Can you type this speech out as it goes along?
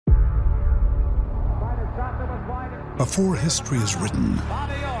Before history is written,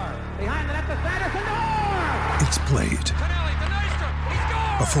 it's played.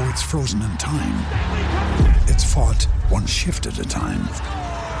 Before it's frozen in time, it's fought one shift at a time.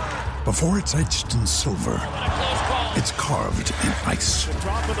 Before it's etched in silver, it's carved in ice.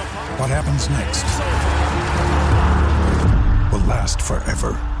 What happens next will last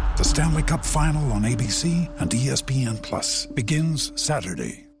forever. The Stanley Cup Final on ABC and ESPN Plus begins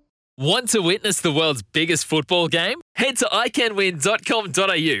Saturday. Want to witness the world's biggest football game? Head to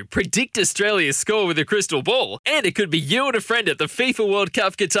iCanWin.com.au, predict Australia's score with a crystal ball, and it could be you and a friend at the FIFA World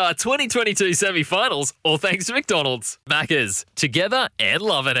Cup Qatar 2022 semi-finals, all thanks to McDonald's. Maccas, together and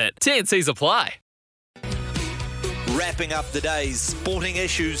loving it. TNCs apply. Wrapping up the day's sporting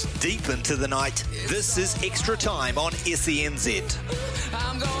issues deep into the night, this is Extra Time on SENZ.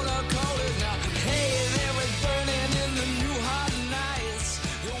 I'm gonna call it now. Hey, there was burning in the new hot nights.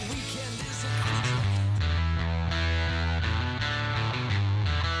 The weekend is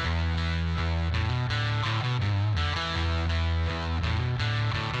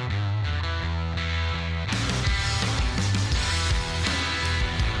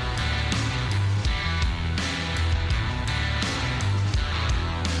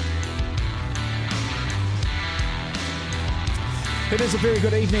It is a very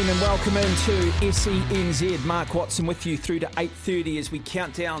good evening and welcome into SENZ. Mark Watson with you through to 8:30 as we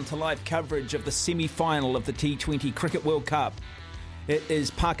count down to live coverage of the semi-final of the T20 Cricket World Cup. It is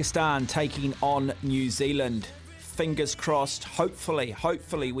Pakistan taking on New Zealand. Fingers crossed, hopefully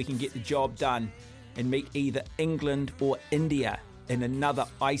we can get the job done and meet either England or India in another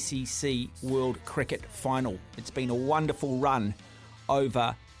ICC World Cricket Final. It's been a wonderful run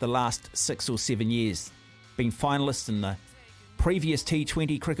over the last 6 or 7 years. Been finalists in the previous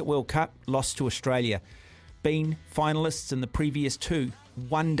T20 Cricket World Cup, lost to Australia. Been finalists in the previous 2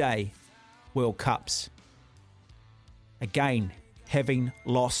 one-day World Cups. Again, having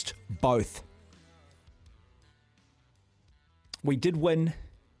lost both. We did win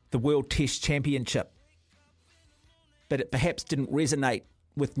the World Test Championship, but it perhaps didn't resonate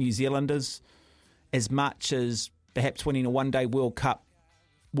with New Zealanders as much as perhaps winning a one-day World Cup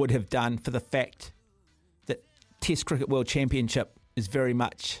would have done, for the fact Test Cricket World Championship is very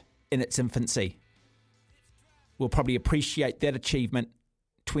much in its infancy. We'll probably appreciate that achievement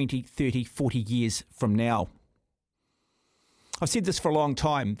 20, 30, 40 years from now. I've said this for a long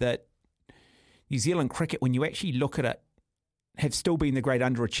time, that New Zealand cricket, when you actually look at it, have still been the great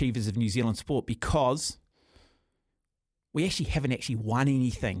underachievers of New Zealand sport, because we actually haven't actually won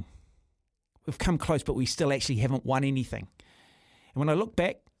anything. We've come close, but we still actually haven't won anything. And when I look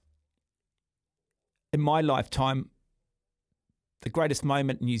back, in my lifetime, the greatest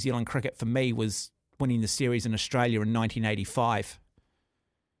moment in New Zealand cricket for me was winning the series in Australia in 1985.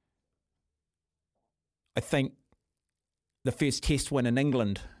 I think the first Test win in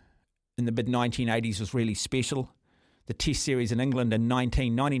England in the mid-1980s was really special. The Test series in England in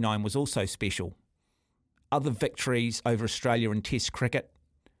 1999 was also special. Other victories over Australia in Test cricket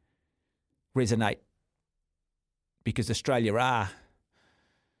resonate, because Australia are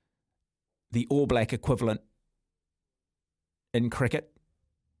the All Black equivalent in cricket.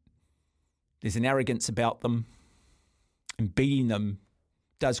 There's an arrogance about them, and beating them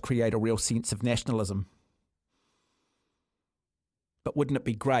does create a real sense of nationalism. But wouldn't it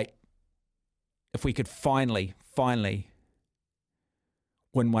be great if we could finally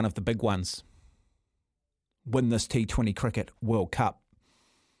win one of the big ones? Win this T20 Cricket World Cup.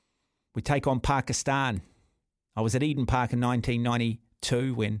 We take on Pakistan. I was at Eden Park in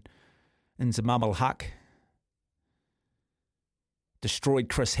 1992 when Inzamam al-Haq destroyed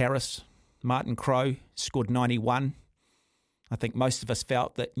Chris Harris. Martin Crowe scored 91. I think most of us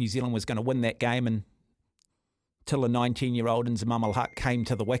felt that New Zealand was going to win that game until a 19-year-old Inzamam al-Haq came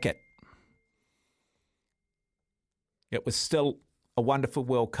to the wicket. It was still a wonderful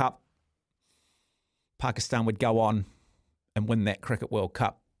World Cup. Pakistan would go on and win that Cricket World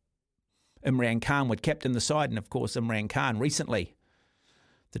Cup. Imran Khan would captain the side, and of course Imran Khan recently,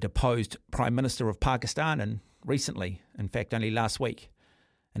 the deposed Prime Minister of Pakistan, and recently, in fact only last week,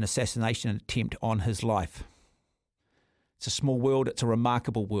 an assassination attempt on his life. It's a small world, it's a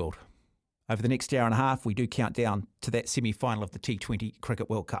remarkable world. Over the next hour and a half, we do count down to that semi-final of the T20 Cricket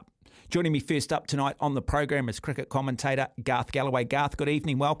World Cup. Joining me first up tonight on the program is cricket commentator Garth Galloway. Garth, good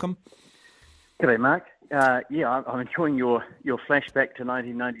evening, welcome. G'day, Mark. I'm enjoying your flashback to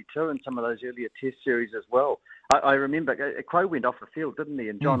 1992 and some of those earlier Test series as well. I remember Crowe went off the field, didn't he?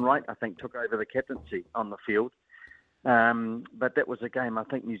 And John Wright, I think, took over the captaincy on the field. But that was a game I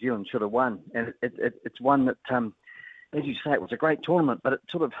think New Zealand should have won. And it's one that, as you say, it was a great tournament, but it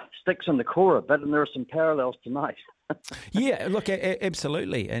sort of sticks in the core a bit, and there are some parallels tonight. Yeah, look,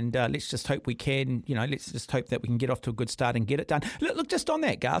 absolutely, and let's just hope we can. Let's just hope that we can get off to a good start and get it done. Look, just on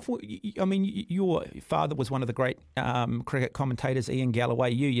that, Garth. I mean, your father was one of the great cricket commentators, Ian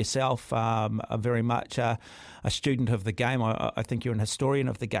Galloway. You yourself are very much a student of the game. I think you're an historian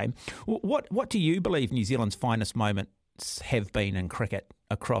of the game. What do you believe New Zealand's finest moments have been in cricket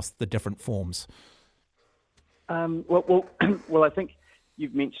across the different forms? Well, I think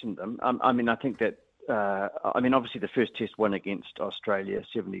you've mentioned them. I think that. Obviously the first Test win against Australia,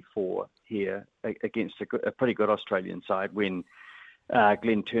 74 here, against a pretty good Australian side when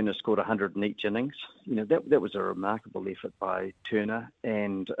Glenn Turner scored 100 in each innings. That was a remarkable effort by Turner.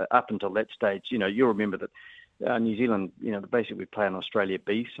 And up until that stage, you'll remember that New Zealand, basically we play an Australia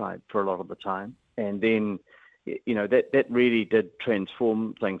B side for a lot of the time. And then, that really did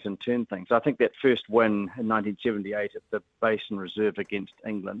transform things and turn things. I think that first win in 1978 at the Basin Reserve against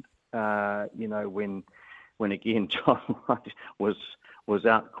England, when again John Wright was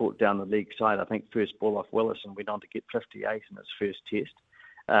out caught down the league side, I think first ball off Willis and went on to get 58 in his first Test,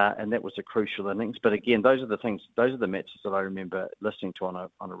 and that was a crucial innings. But again, those are the matches that I remember listening to on a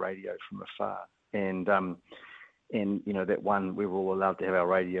radio from afar, and that one we were all allowed to have our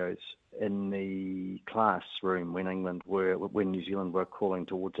radios in the classroom when New Zealand were calling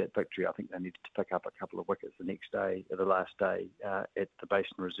towards that victory. I think they needed to pick up a couple of wickets the next day, or the last day, at the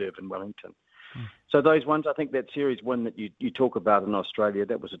Basin Reserve in Wellington. So those ones, I think that series win that you talk about in Australia,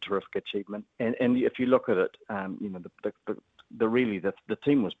 that was a terrific achievement. And if you look at it, the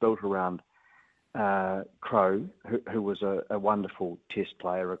team was built around Crowe, who was a wonderful Test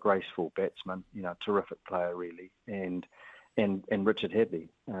player, a graceful batsman, terrific player really, and Richard Hadlee,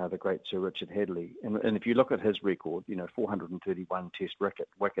 the great Sir Richard Hadlee. And if you look at his record, 431 Test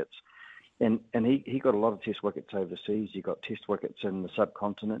wickets, and he got a lot of Test wickets overseas. He got Test wickets in the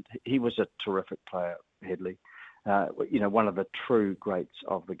subcontinent. He was a terrific player, Hadlee. One of the true greats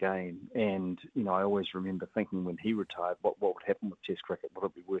of the game. And, I always remember thinking when he retired, what would happen with Test cricket? Would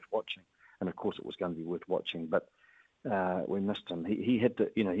it be worth watching? And of course it was going to be worth watching, but we missed him. He had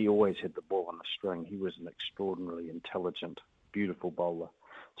he always had the ball on the string. He was an extraordinarily intelligent, beautiful bowler.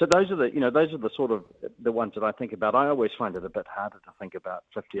 So those are the sort of the ones that I think about. I always find it a bit harder to think about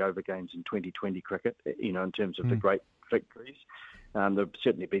 50 over games in 2020 cricket, in terms of the great victories. There've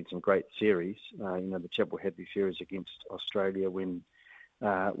certainly been some great series. The Chappell Hadlee series against Australia when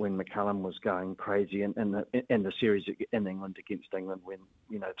McCullum was going crazy, and the series in England against England when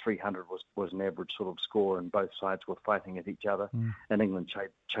 300 was an average sort of score and both sides were fighting at each other, and England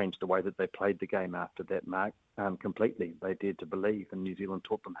changed the way that they played the game after that mark completely. They dared to believe, and New Zealand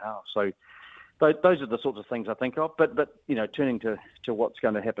taught them how. So those are the sorts of things I think of. But turning to what's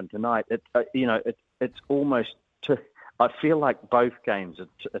going to happen tonight, it's almost I feel like both games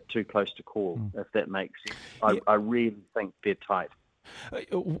are too close to call, if that makes sense. I really think they're tight.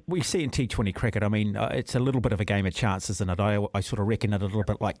 We see in T20 cricket, it's a little bit of a game of chance, isn't it? I sort of reckon it a little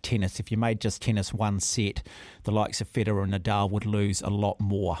bit like tennis. If you made just tennis one set, the likes of Federer and Nadal would lose a lot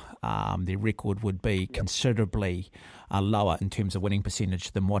more. Their record would be considerably lower in terms of winning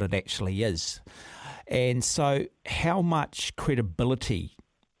percentage than what it actually is. And so how much credibility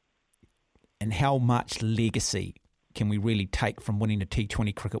and how much legacy can we really take from winning the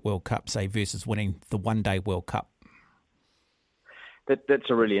T20 Cricket World Cup, say, versus winning the One Day World Cup? That's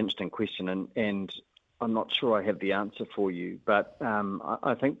a really interesting question, and I'm not sure I have the answer for you, but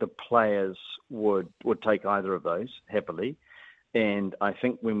I think the players would take either of those happily. And I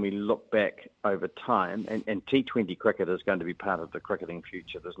think when we look back over time, and T20 cricket is going to be part of the cricketing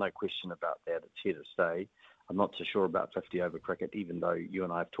future, there's no question about that. It's here to stay. I'm not so sure about 50 over cricket, even though you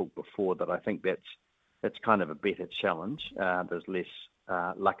and I have talked before that I think that's kind of a better challenge. There's less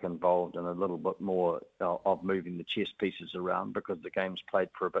luck involved and a little bit more of moving the chess pieces around because the game's played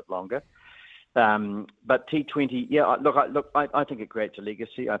for a bit longer. But T20, I think it creates a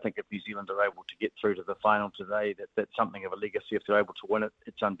legacy. I think if New Zealand are able to get through to the final today, that's something of a legacy. If they're able to win it,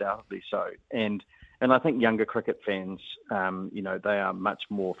 it's undoubtedly so. And I think younger cricket fans, they are much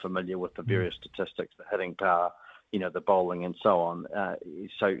more familiar with the various statistics, the hitting power, the bowling and so on.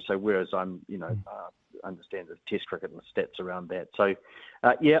 So whereas I'm, understand the Test cricket and the stats around that. So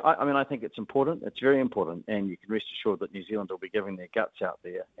I think it's important. It's very important, and you can rest assured that New Zealand will be giving their guts out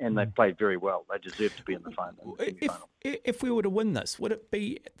there, and they've played very well. They deserve to be in the final. If we were to win this, would it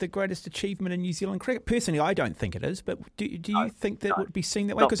be the greatest achievement in New Zealand cricket? Personally, I don't think it is, but do you think that would be seen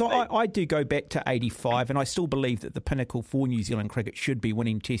that way? Because I do go back to 85, and I still believe that the pinnacle for New Zealand cricket should be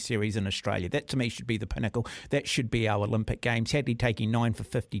winning Test series in Australia. That, to me, should be the pinnacle. That should be our Olympic Games. Hadley taking 9 for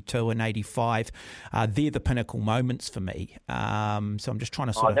 52 in 85. They're the pinnacle moments for me. So I'm just trying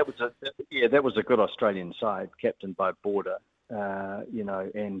to sort of... That was a good Australian side, captained by Border,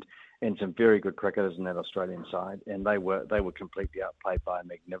 and some very good cricketers in that Australian side, and they were completely outplayed by a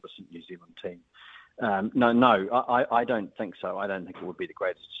magnificent New Zealand team. I don't think so. I don't think it would be the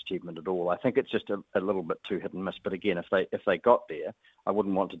greatest achievement at all. I think it's just a little bit too hit and miss. But again, if they got there, I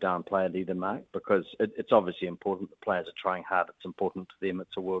wouldn't want to downplay it either, Mark, because it's obviously important. The players are trying hard. It's important to them.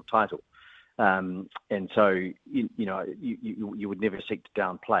 It's a world title. And so, you would never seek to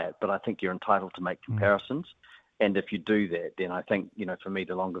downplay it, but I think you're entitled to make comparisons. And if you do that, then I think, for me,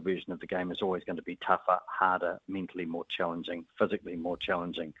 the longer version of the game is always going to be tougher, harder, mentally more challenging, physically more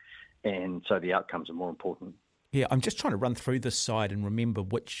challenging. And so the outcomes are more important. Yeah, I'm just trying to run through this side and remember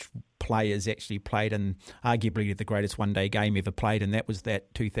which players actually played in arguably the greatest one-day game ever played, and that was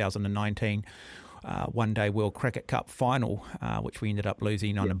that 2019 One-Day World Cricket Cup final, which we ended up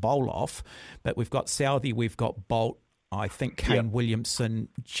losing on a bowl-off. But we've got Southey, we've got Bolt, I think Kane Williamson,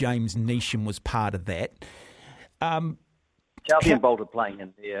 James Neesham was part of that. Southey and Bolt are playing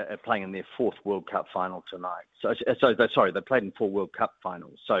in their fourth World Cup final tonight. They played in 4 World Cup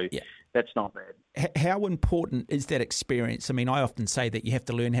finals. So that's not bad. How important is that experience? I mean, I often say that you have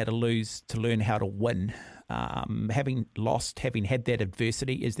to learn how to lose to learn how to win. Having had that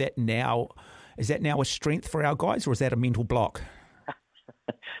adversity, is that now a strength for our guys, or is that a mental block?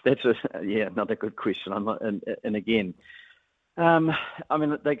 That's another good question. Again,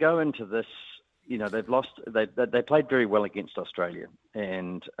 they go into this. They've lost. They played very well against Australia,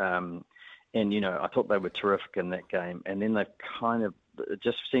 and I thought they were terrific in that game. And then they've it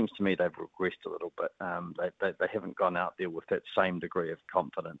just seems to me they've regressed a little bit. They haven't gone out there with that same degree of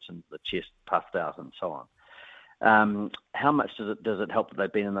confidence and the chest puffed out and so on. How much does it help that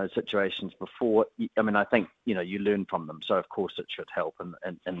they've been in those situations before? I think you learn from them, so of course it should help, and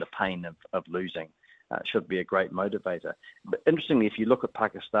the pain of losing should be a great motivator. But interestingly, if you look at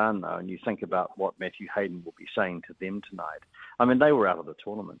Pakistan, though, and you think about what Matthew Hayden will be saying to them tonight, they were out of the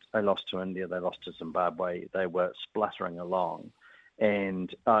tournament. They lost to India, they lost to Zimbabwe, they were spluttering along.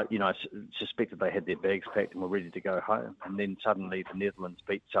 And, I suspected they had their bags packed and were ready to go home. And then suddenly the Netherlands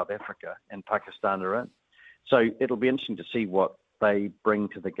beat South Africa and Pakistan are in. So it'll be interesting to see what they bring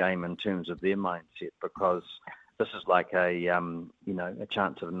to the game in terms of their mindset, because this is like a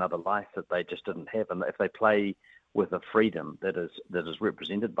chance at another life that they just didn't have. And if they play with a freedom that is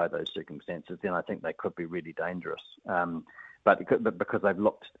represented by those circumstances, then I think they could be really dangerous. But because they've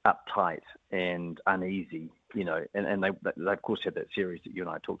looked uptight and uneasy, and they of course had that series that you and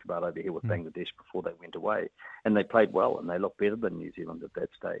I talked about over here with Bangladesh before they went away, and they played well and they looked better than New Zealand at that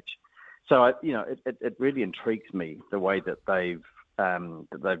stage. So it really intrigues me the way that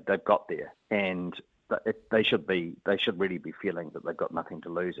they've got there, and they should really be feeling that they've got nothing to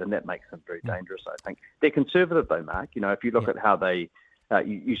lose, and that makes them very dangerous. I think they're conservative though, Mark. If you look at how they.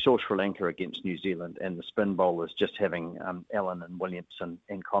 You saw Sri Lanka against New Zealand, and the spin bowlers just having Allen and Williamson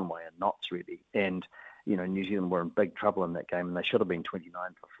and Conway and Knotts really. And, New Zealand were in big trouble in that game, and they should have been 29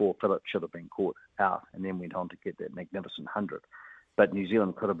 for 4. Phillips should have been caught out and then went on to get that magnificent 100. But New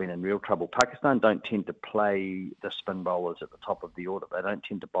Zealand could have been in real trouble. Pakistan don't tend to play the spin bowlers at the top of the order. They don't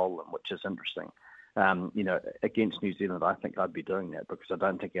tend to bowl them, which is interesting. Against New Zealand, I think I'd be doing that, because I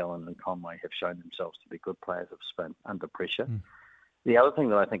don't think Allen and Conway have shown themselves to be good players of spin under pressure. The other thing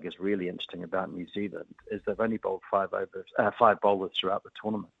that I think is really interesting about New Zealand is they've only bowled 5 bowlers throughout the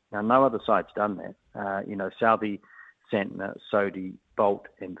tournament. Now, no other side's done that. Southey, Santner, Sodhi, Bolt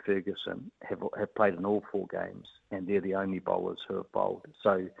and Ferguson have played in all 4 games, and they're the only bowlers who have bowled.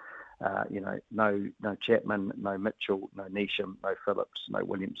 So, no Chapman, no Mitchell, no Neesham, no Phillips, no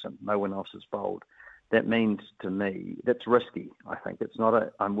Williamson, no one else has bowled. That means to me, that's risky, I think.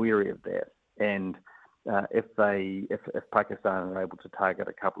 I'm wary of that. And if Pakistan are able to target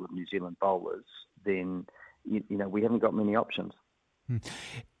a couple of New Zealand bowlers, then we haven't got many options.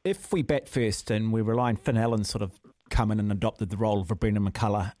 If we bat first and we rely on Finn Allen sort of come in and adopted the role of Brendan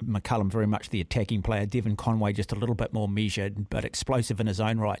McCullum, very much the attacking player, Devon Conway just a little bit more measured but explosive in his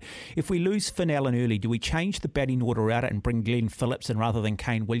own right. If we lose Finn Allen early, do we change the batting order out and bring Glenn Phillips in rather than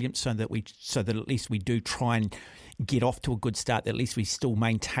Kane Williamson, so that at least we do try and get off to a good start, that at least we still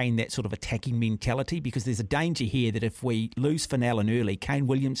maintain that sort of attacking mentality? Because there's a danger here that if we lose Finn Allen early, Kane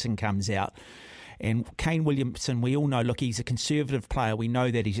Williamson comes out. And Kane Williamson, we all know, look, he's a conservative player. We know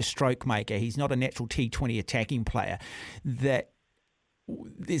that he's a stroke maker. He's not a natural T20 attacking player. That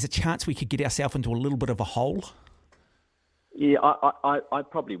there's a chance we could get ourselves into a little bit of a hole. Yeah, I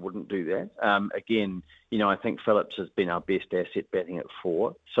probably wouldn't do that. Again, I think Phillips has been our best asset batting at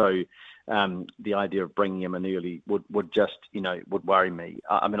 4. So the idea of bringing him in early would just, would worry me.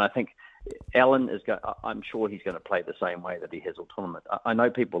 I mean, I think Allen I'm sure he's going to play the same way that he has all tournament. I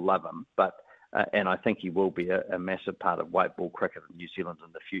know people love him, but and I think he will be a massive part of white ball cricket in New Zealand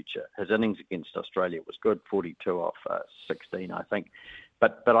in the future. His innings against Australia was good, 42 off 16, I think.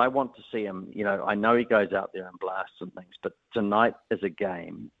 But I want to see him, I know he goes out there and blasts and things, but tonight is a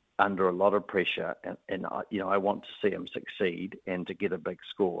game under a lot of pressure, and I want to see him succeed and to get a big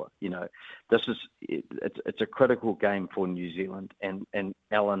score. It's a critical game for New Zealand, and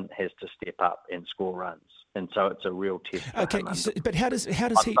Allen has to step up and score runs, and so it's a real test for him. But how does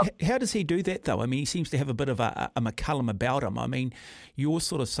he do that though? I mean, he seems to have a bit of a McCullum about him. I mean, you're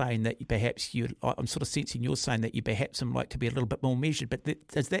sort of saying that perhaps I'm sort of sensing you're saying that you perhaps like to be a little bit more measured, but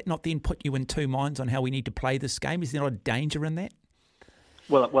does that not then put you in two minds on how we need to play this game? Is there not a danger in that?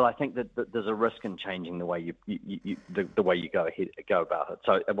 Well, I think that there's a risk in changing the way the way you go about it.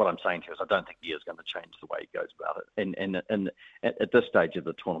 So what I'm saying here is I don't think he is going to change the way he goes about it. And at this stage of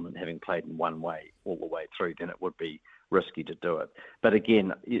the tournament, having played in one way all the way through, then it would be risky to do it. But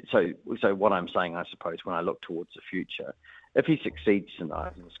again, so what I'm saying, I suppose, when I look towards the future, if he succeeds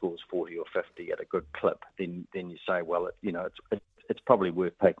tonight and scores 40 or 50 at a good clip, then you say, well, it's probably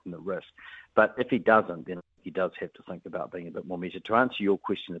worth taking the risk. But if he doesn't, then he does have to think about being a bit more measured. To answer your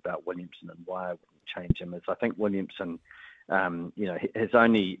question about Williamson and why I wouldn't change him, is I think Williamson, his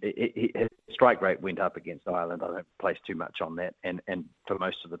strike rate went up against Ireland. I don't place too much on that. And for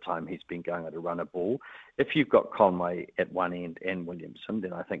most of the time, he's been going at a runner ball. If you've got Conway at one end and Williamson,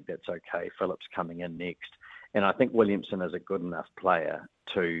 then I think that's okay. Phillips coming in next. And I think Williamson is a good enough player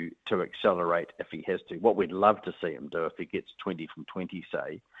to accelerate if he has to. What we'd love to see him do if he gets 20 from 20,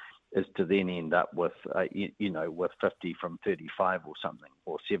 say, is to then end up with, with 50 from 35 or something,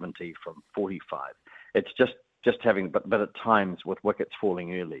 or 70 from 45. It's just having, but at times with wickets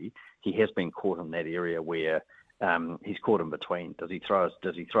falling early, he has been caught in that area where he's caught in between. Does he throw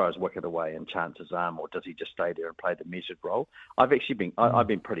his wicket away and chance his arm, or does he just stay there and play the measured role? I've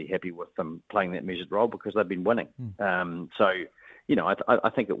been pretty happy with them playing that measured role because they've been winning. I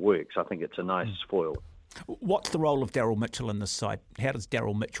think it works. I think it's a nice foil. What's the role of Daryl Mitchell in this side? How does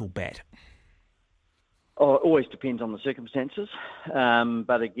Daryl Mitchell bat? Oh, it always depends on the circumstances.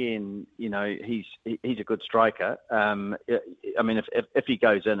 But again, he's a good striker. I mean, if he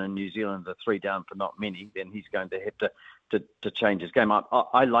goes in and New Zealand are 3 down for not many, then he's going to have to change his game.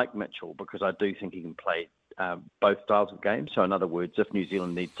 I like Mitchell because I do think he can play both styles of games. So in other words, if New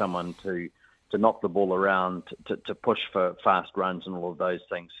Zealand needs someone to knock the ball around, to push for fast runs and all of those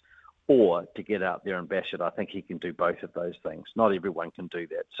things, or to get out there and bash it, I think he can do both of those things. Not everyone can do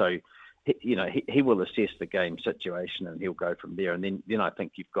that. So, he will assess the game situation and he'll go from there. And then I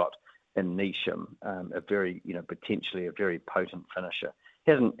think you've got in Neesham a very, potentially a very potent finisher.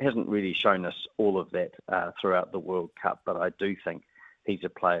 Hasn't really shown us all of that throughout the World Cup, but I do think he's a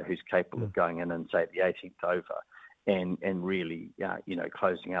player who's capable of going in and, say, the 18th over and really,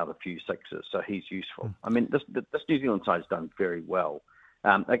 closing out a few sixes. So he's useful. I mean, this New Zealand side's done very well.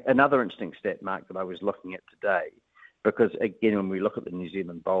 Another interesting stat, Mark, that I was looking at today, because, again, when we look at the New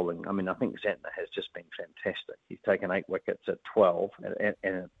Zealand bowling, I mean, I think Santner has just been fantastic. He's taken 8 wickets at 12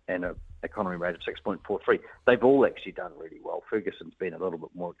 and an economy rate of 6.43. They've all actually done really well. Ferguson's been a little bit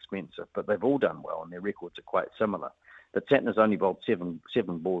more expensive, but they've all done well, and their records are quite similar. But Santner's only bowled seven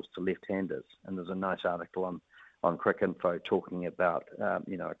balls to left-handers, and there's a nice article on Cricinfo talking about, a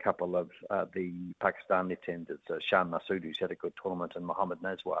couple of the Pakistan left-handers, Shan Masood, who's had a good tournament, and Mohammad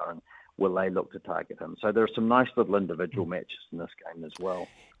Nazwar, and will they look to target him? So there are some nice little individual matches in this game as well.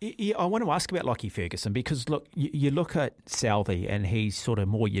 Yeah, I want to ask about Lockie Ferguson because, look, you look at Southey and he's sort of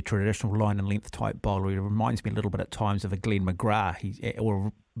more your traditional line and length type bowler. He reminds me a little bit at times of a Glenn McGrath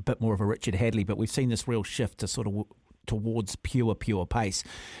or a bit more of a Richard Hadley, but we've seen this real shift to sort of towards pure pace,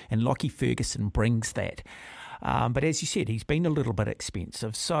 and Lockie Ferguson brings that. But as you said, he's been a little bit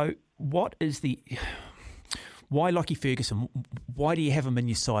expensive. So why Lockie Ferguson? Why do you have him in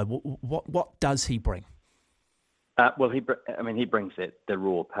your side? What does he bring? Well, he brings the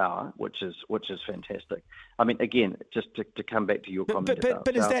raw power, which is fantastic. I mean, again, just to come back to your comment about,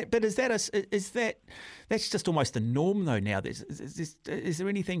 that's just almost the norm though now. Is there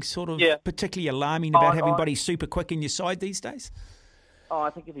anything sort of particularly alarming about having somebody super quick in your side these days? I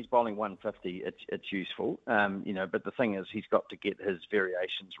think if he's bowling 150, it's useful. But the thing is, he's got to get his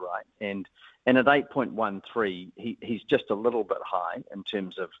variations right, and at 8.13, he's just a little bit high in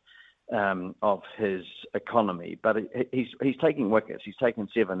terms of his economy, but he's taking wickets. He's taken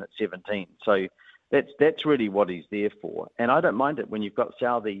 7 at 17, so that's really what he's there for. And I don't mind it when you've got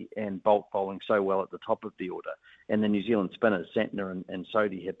Southee and Bolt bowling so well at the top of the order, and the New Zealand spinners Santner and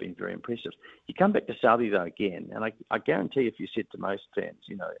Sodhi have been very impressive. You come back to Southee though again, and I guarantee if you said to most fans,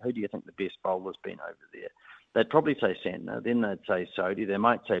 who do you think the best bowler's been over there? They'd probably say Santner, then they'd say Sodhi, they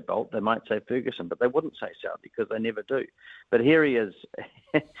might say Bolt, they might say Ferguson, but they wouldn't say Southee because they never do. But here he is.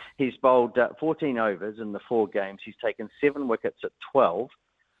 He's bowled 14 overs in the 4 games. He's taken 7 wickets at 12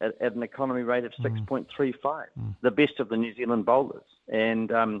 at an economy rate of 6.35, the best of the New Zealand bowlers.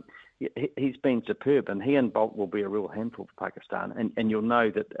 And he's been superb, and he and Bolt will be a real handful for Pakistan. And you'll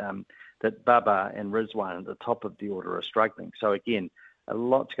know that Babar and Rizwan at the top of the order are struggling. So again, a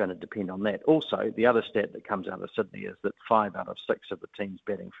lot's going to depend on that. Also, the other stat that comes out of Sydney is that 5 out of 6 of the teams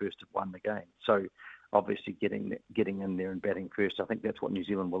batting first have won the game. So obviously getting in there and batting first, I think that's what New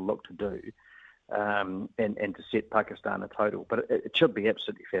Zealand will look to do, and to set Pakistan a total. But it should be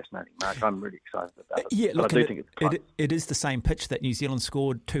absolutely fascinating, Mark. I'm really excited about it. Yeah, look, I do think it's close. It is the same pitch that New Zealand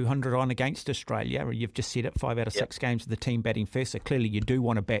scored 200 on against Australia. You've just said it, 5 out of 6 games of the team batting first, so clearly you do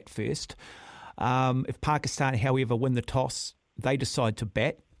want to bat first. If Pakistan, however, win the toss, they decide to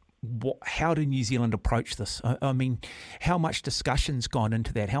bat, how do New Zealand approach this? I mean, how much discussion's gone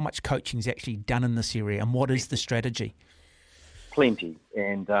into that? How much coaching's actually done in this area, and what is the strategy? Plenty,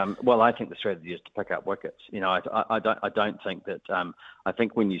 and I think the strategy is to pick up wickets. I don't think that. I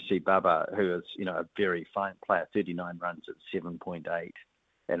think when you see Babar, who is a very fine player, 39 runs at 7.8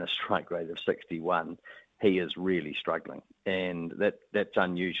 and a strike rate of 61, he is really struggling, and that's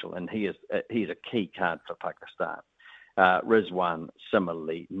unusual. And he's a key card for Pakistan. Rizwan,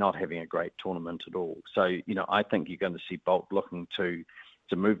 similarly, not having a great tournament at all. So, I think you're going to see Bolt looking to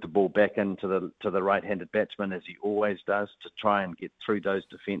move the ball back into the right-handed batsman, as he always does, to try and get through those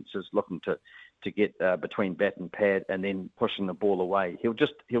defences, looking to get between bat and pad, and then pushing the ball away. He'll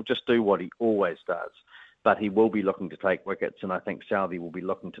just do what he always does, but he will be looking to take wickets, and I think Southee will be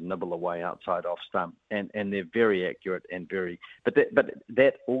looking to nibble away outside off stump, and they're very accurate and very. But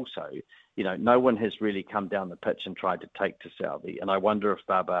that also, no one has really come down the pitch and tried to take to Southee, and I wonder if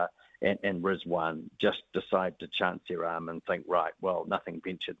Babar and Rizwan just decide to chance their arm and think, right, well, nothing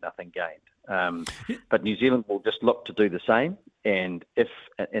ventured, nothing gained. But New Zealand will just look to do the same, and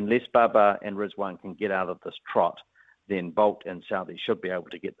unless Babar and Rizwan can get out of this trot, then Bolt and Southee should be able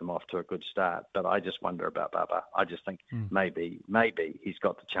to get them off to a good start. But I just wonder about Babar. I just think maybe he's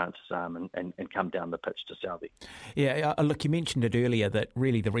got the chance his arm and come down the pitch to Southee. Yeah, look, you mentioned it earlier that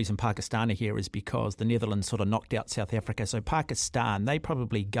really the reason Pakistan are here is because the Netherlands sort of knocked out South Africa. So Pakistan, they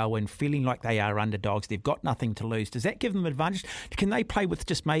probably go in feeling like they are underdogs. They've got nothing to lose. Does that give them advantage? Can they play with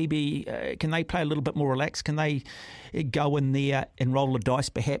just maybe, can they play a little bit more relaxed? Can they go in there and roll the dice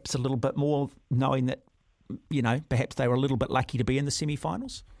perhaps a little bit more, knowing that, perhaps they were a little bit lucky to be in the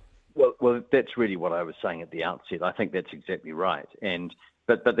semi-finals? Well, that's really what I was saying at the outset. I think that's exactly right.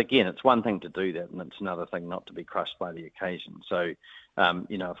 But again, it's one thing to do that, and it's another thing not to be crushed by the occasion. So,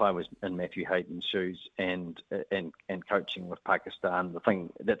 if I was in Matthew Hayden's shoes and coaching with Pakistan,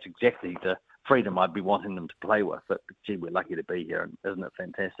 that's exactly the freedom I'd be wanting them to play with. But gee, we're lucky to be here, and isn't it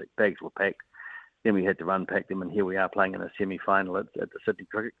fantastic? Bags were packed. Then we had to unpack them, and here we are playing in a semi-final at the Sydney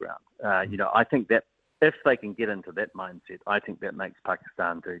Cricket Ground. I think that if they can get into that mindset, I think that makes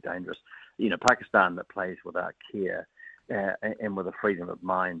Pakistan very dangerous. Pakistan that plays without care and with a freedom of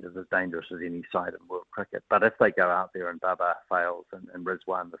mind is as dangerous as any side in world cricket. But if they go out there and Babar fails and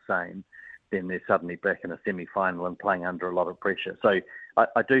Rizwan the same, then they're suddenly back in a semi-final and playing under a lot of pressure. So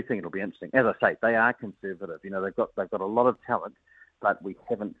I do think it'll be interesting. As I say, they are conservative. They've got a lot of talent, but we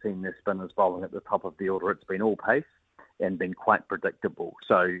haven't seen their spinners bowling at the top of the order. It's been all pace and been quite predictable.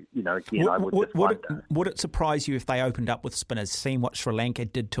 So, again, I would just wonder. Would it surprise you if they opened up with spinners, seeing what Sri Lanka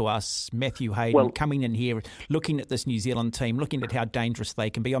did to us, Matthew Hayden coming in here, looking at this New Zealand team, looking at how dangerous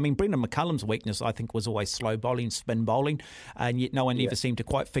they can be? I mean, Brendan McCullum's weakness, I think, was always slow bowling, spin bowling, and yet no one ever seemed to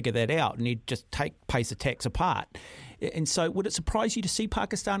quite figure that out, and he'd just take pace attacks apart. And so would it surprise you to see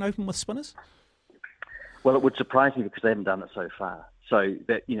Pakistan open with spinners? Well, it would surprise me because they haven't done it so far. So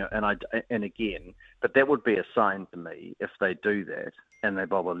that, and again, but that would be a sign to me if they do that and they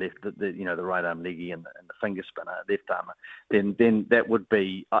bowl a left, the right arm leggy and the finger spinner, left armer, then that would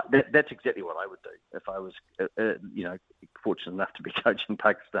be that's exactly what I would do if I was fortunate enough to be coaching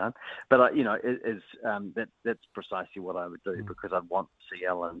Pakistan. But that's precisely what I would do, because I'd want to see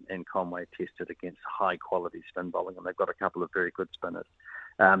Allen and Conway tested against high quality spin bowling, and they've got a couple of very good spinners.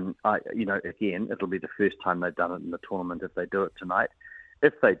 Again, it'll be the first time they've done it in the tournament if they do it tonight.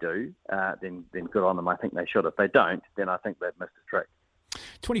 If they do, then good on them. I think they should. If they don't, then I think they've missed a trick.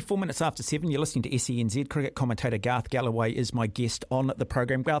 24 minutes after 7, you're listening to SENZ. Cricket commentator Garth Galloway is my guest on the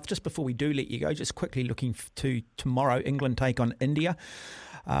program. Garth, just before we do let you go, just quickly looking to tomorrow, England take on India.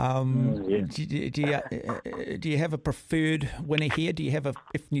 Do you have a preferred winner here? Do you have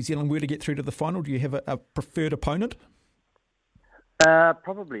if New Zealand were to get through to the final, do you have a preferred opponent?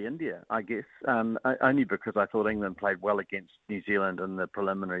 Probably India, I guess, only because I thought England played well against New Zealand in the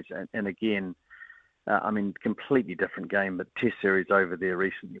preliminaries. And again, completely different game, but Test series over there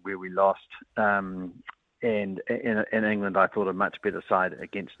recently where we lost. And in England, I thought a much better side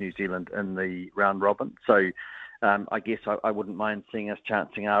against New Zealand in the round robin. So I guess I wouldn't mind seeing us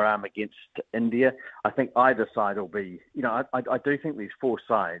chancing our arm against India. I think either side will be, I do think these four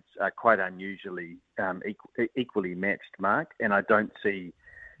sides are quite unusually equally matched, Mark, and I don't see,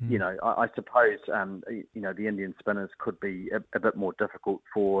 I suppose, the Indian spinners could be a bit more difficult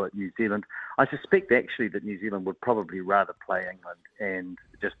for New Zealand. I suspect actually that New Zealand would probably rather play England and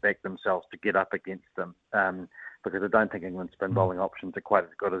just back themselves to get up against them, because I don't think England's spin bowling options are quite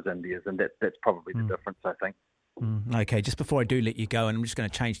as good as India's, and that's probably the difference, I think. Okay, just before I do let you go, and I'm just going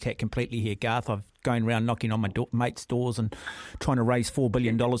to change tack completely here, Garth. I've going around knocking on my mates' doors and trying to raise $4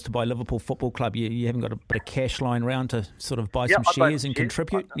 billion to buy Liverpool Football Club. You haven't got a bit of cash lying around to sort of buy some shares and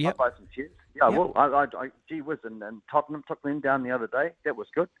contribute? I'll buy some shares. Yeah, yep. Well, I gee whiz, and Tottenham took them down the other day. That was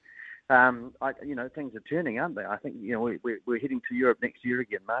good. Things are turning, aren't they? I think, we're heading to Europe next year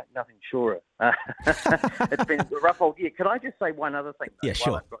again, Mark. Nothing surer. It's been a rough old year. Could I just say one other thing, though? Yeah,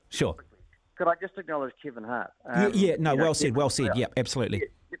 sure. Could I just acknowledge Kevin Hart? Well said. Yeah, absolutely.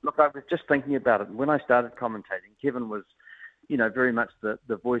 Yeah, look, I was just thinking about it. When I started commentating, Kevin was, very much the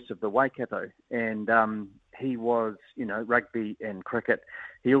voice of the Waikato. And he was, rugby and cricket.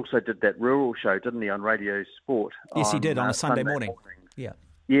 He also did that rural show, didn't he, on Radio Sport? Yes, he did, on a Sunday morning. Yeah.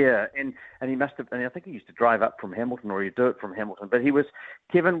 Yeah, and he must have, and I think he used to drive up from Hamilton, or he'd do it from Hamilton. But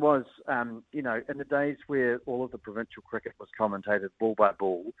Kevin was, in the days where all of the provincial cricket was commentated ball by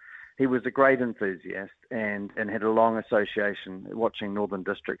ball, he was a great enthusiast and had a long association watching Northern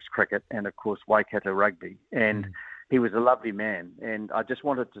Districts cricket and, of course, Waikato rugby. And he was a lovely man. And I just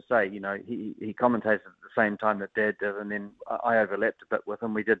wanted to say, he commentated at the same time that Dad did, and then I overlapped a bit with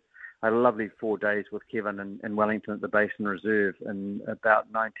him. I had a lovely 4 days with Kevin in Wellington at the Basin Reserve in about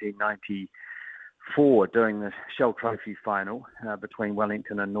 1994 doing the Shell Trophy final between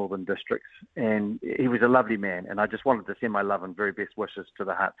Wellington and Northern Districts. And he was a lovely man, and I just wanted to send my love and very best wishes to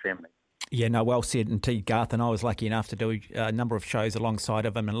the Hart family. Yeah, no, well said indeed, Garth. And I was lucky enough to do a number of shows alongside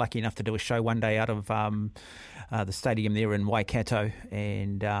of him, and lucky enough to do a show one day out of the stadium there in Waikato,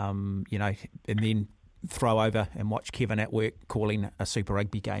 and and then throw over and watch Kevin at work calling a Super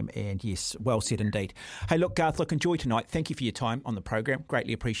Rugby game. And yes, well said indeed. Hey, look, Garth, enjoy tonight. Thank you for your time on the program.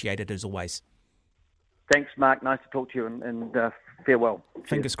 Greatly appreciated as always. Thanks, Mark. Nice to talk to you, and farewell.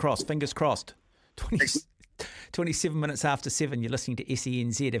 Fingers crossed. 27 minutes after 7, you're listening to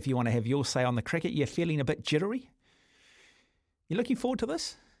SENZ. If you want to have your say on the cricket, you're feeling a bit jittery? You looking forward to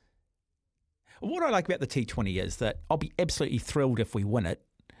this? What I like about the T20 is that I'll be absolutely thrilled if we win it,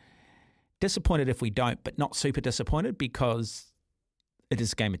 disappointed if we don't, but not super disappointed, because it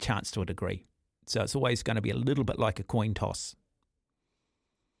is a game of chance to a degree. So it's always going to be a little bit like a coin toss,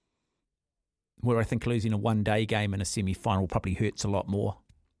 where I think losing a one-day game in a semi-final probably hurts a lot more.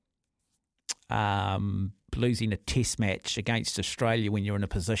 Losing a test match against Australia when you're in a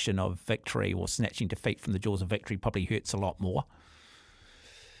position of victory or snatching defeat from the jaws of victory probably hurts a lot more.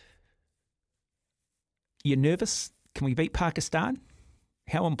 You're nervous? Can we beat Pakistan?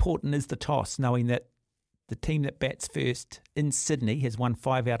 How important is the toss, knowing that the team that bats first in Sydney has won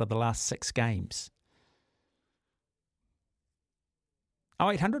 5 out of the last 6 games?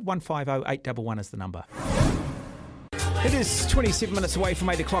 0800 150 811 is the number. It is 27 minutes away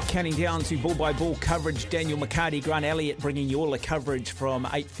from 8 o'clock, counting down to ball-by-ball coverage. Daniel McCarty, Grant Elliott bringing you all the coverage from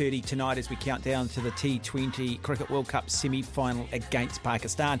 8:30 tonight as we count down to the T20 Cricket World Cup semi-final against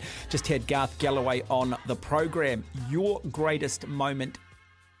Pakistan. Just had Garth Galloway on the program. Your greatest moment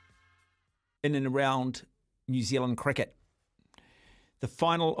in and around New Zealand cricket? The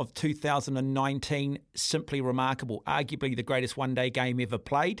final of 2019, simply remarkable. Arguably the greatest one-day game ever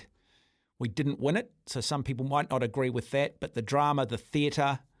played. We didn't win it, so some people might not agree with that, but the drama, the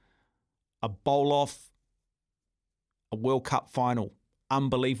theatre, a bowl-off, a World Cup final,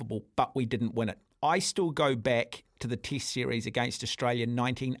 unbelievable, but we didn't win it. I still go back to the Test series against Australia in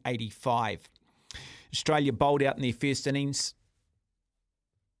 1985. Australia bowled out in their first innings,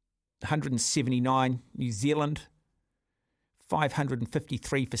 179. New Zealand,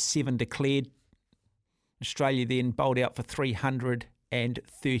 553 for 7 declared. Australia then bowled out for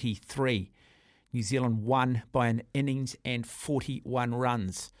 333. New Zealand won by an innings and 41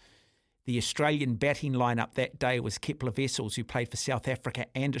 runs. The Australian batting lineup that day was Kepler Wessels, who played for South Africa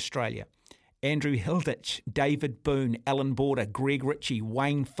and Australia. Andrew Hilditch, David Boone, Alan Border, Greg Ritchie,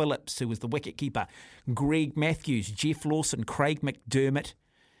 Wayne Phillips, who was the wicketkeeper, Greg Matthews, Jeff Lawson, Craig McDermott,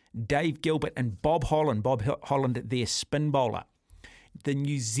 Dave Gilbert and Bob Holland. Bob Holland, their spin bowler. The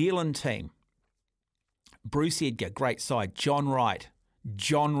New Zealand team, Bruce Edgar, great side, John Wright,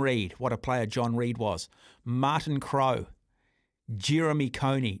 John Reid, what a player John Reid was, Martin Crowe, Jeremy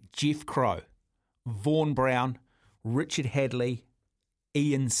Coney, Jeff Crowe, Vaughan Brown, Richard Hadley,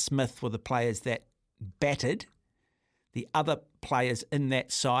 Ian Smith were the players that batted. The other players in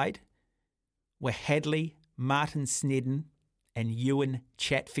that side were Hadley, Martin Snedden and Ewan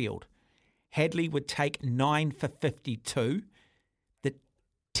Chatfield. Hadley would take 9 for 52. The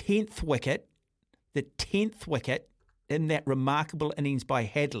 10th wicket in that remarkable innings by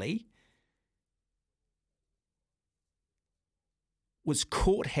Hadley was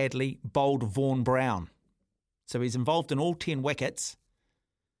Court Hadley bowled Vaughan Brown. So he's involved in all 10 wickets,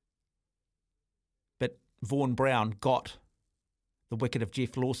 but Vaughan Brown got the wicket of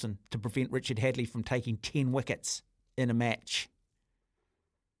Jeff Lawson to prevent Richard Hadley from taking 10 wickets in a match.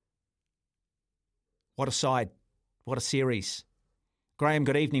 What a side. What a series. Graham,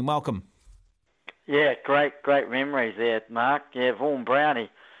 good evening. Welcome. Yeah, great memories there, Mark. Yeah, Vaughan Brown, I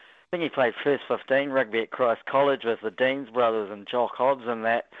think he played first 15 rugby at Christ College with the Deans brothers and Jock Hobbs and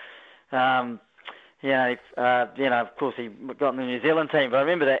that. Of course he got in the New Zealand team, but I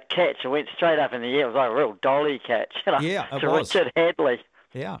remember that catch. It went straight up in the air. It was like a real dolly catch. Yeah, it to was. Richard Hadley.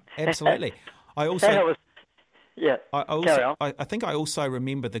 Yeah, absolutely. I think I also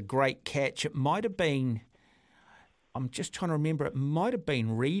remember the great catch. It might have been, I'm just trying to remember, it might have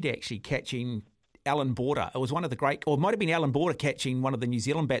been Reid actually catching Alan Border. It was one of the great, or it might have been Alan Border catching one of the New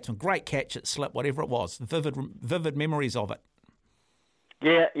Zealand batsmen. Great catch at slip, whatever it was. Vivid memories of it.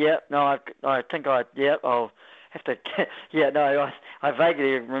 Yeah. No, I'll have to. I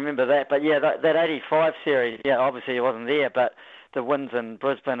vaguely remember that. But yeah, that 85 series. Yeah, obviously it wasn't there, but the wins in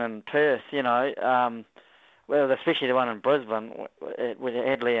Brisbane and Perth. Well, especially the one in Brisbane, where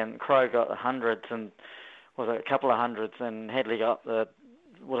Hadley and Crowe got the hundreds, and was it a couple of hundreds, and Hadley got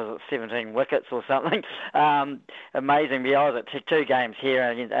 17 wickets or something. Amazing. Yeah, I was at two games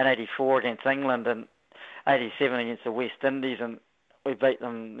here in 84 against England and 87 against the West Indies, and we beat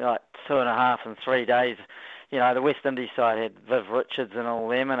them like 2.5 in 3 days. The West Indies side had Viv Richards and all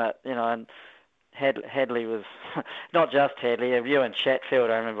them in it, and Hadley was, not just Hadley, Ewan Chatfield,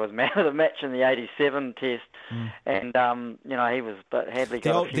 I remember, was man of the match in the 87 test. And, he was, but Hadley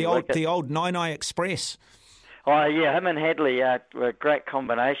got a few wickets. The old Nine Express. Oh yeah, him and Hadley were a great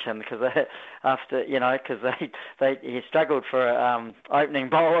combination because he struggled for opening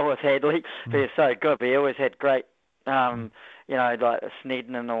bowler with Hadley. But he was so good. But he always had great, like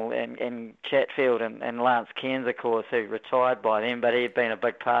Snedden and all, and Chatfield and Lance Cairns, of course, who retired by then. But he had been a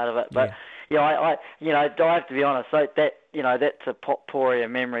big part of it. But I have to be honest. So that's a potpourri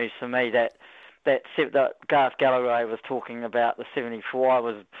of memories for me. That Garth Galloway was talking about the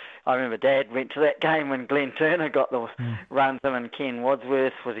 74. I remember Dad went to that game when Glenn Turner got the runs. Him and Ken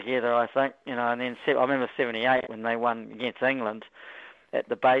Wadsworth were together, I think. And then I remember 78 when they won against England at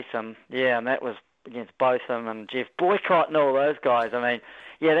the Basin. Yeah, and that was against Botham and Jeff Boycott and all those guys. I mean,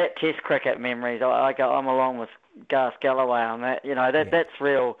 yeah, that Test cricket memories. I'm along with Garth Galloway on that. That's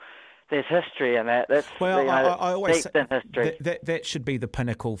real. There's history in that. That's I always say history. That should be the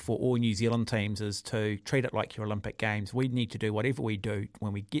pinnacle for all New Zealand teams, is to treat it like your Olympic Games. We need to do whatever we do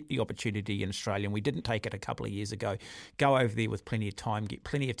when we get the opportunity in Australia, and we didn't take it a couple of years ago. Go over there with plenty of time, get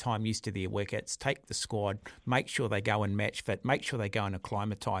plenty of time used to their wickets, take the squad, make sure they go in match fit, make sure they go in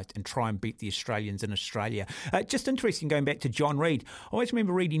acclimatised, and try and beat the Australians in Australia. Just interesting, going back to John Reid. I always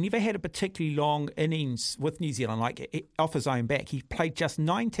remember Reid, he never had a particularly long innings with New Zealand, like off his own back. He played just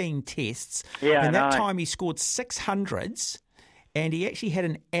 19 tests. Yeah, and that time he scored 600s and he actually had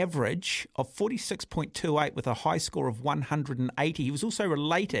an average of 46.28 with a high score of 180. He was also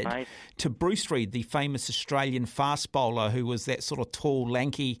related to Bruce Reid, the famous Australian fast bowler who was that sort of tall,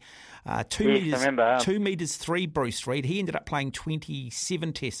 lanky, 2 metres 3 Bruce Reid. He ended up playing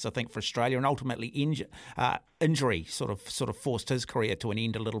 27 tests, I think, for Australia, and ultimately injury sort of forced his career to an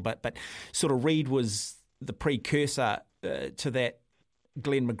end a little bit. But sort of Reid was the precursor to that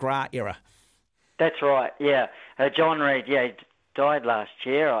Glenn McGrath era. That's right, yeah. John Reid, he died last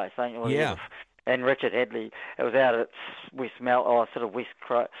year, I think. Yeah. And Richard Headley, it was out at western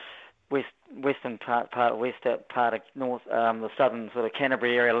part of north, the southern sort of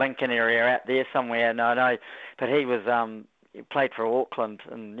Canterbury area, Lincoln area, out there somewhere. No, but he was he played for Auckland,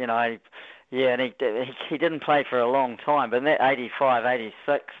 and and he didn't play for a long time. But in that 85,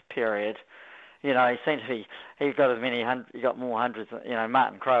 86 period, he seemed to be. He got as many. He got more hundreds.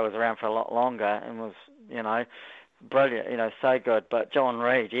 Martin Crowe was around for a lot longer and was brilliant. So good. But John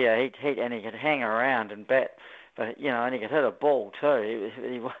Reid, and he could hang around and bat. But and he could hit a ball too.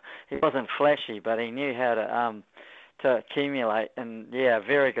 He wasn't flashy, but he knew how to accumulate. And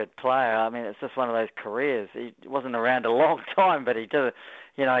very good player. I mean, it's just one of those careers. He wasn't around a long time, but he did it.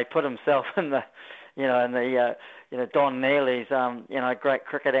 He put himself in the, Don Neely's, great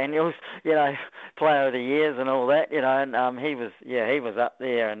cricket annuals, player of the years and all that, and he was up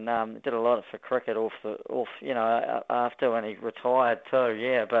there and did a lot for cricket after when he retired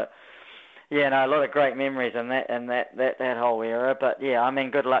too. But. A lot of great memories in that whole era. But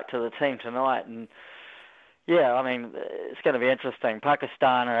good luck to the team tonight. And it's going to be interesting.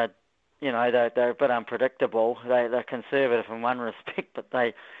 Pakistan are, they're a bit unpredictable. They're conservative in one respect, but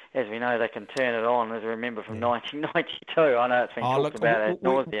they, as we know, they can turn it on. As we remember from 1992, I know it's been talked about ad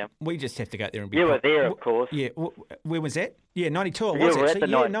nauseum. We just have to go there and be. You were there, of course. Yeah, where was that? Yeah, 92. I was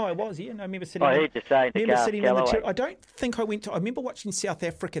actually. I was. Yeah, no, I remember sitting. I heard you say the Galloway. I don't think I went to. I remember watching South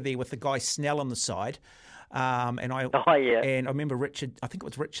Africa there with the guy Snell on the side. And I remember Richard. I think it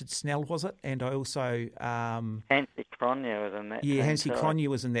was Richard Snell, was it? And I also Hansie Cronje was in that. Yeah, Hansie Cronje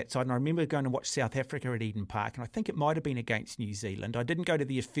was in that side. And I remember going to watch South Africa at Eden Park, and I think it might have been against New Zealand. I didn't go to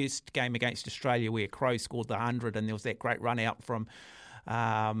the first game against Australia where Crowe scored the 100, and there was that great run out from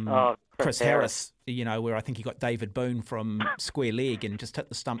Chris Harris. Where I think he got David Boone from square leg and just hit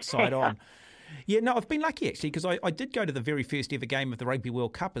the stump side on. Yeah, no, I've been lucky actually because I did go to the very first ever game of the Rugby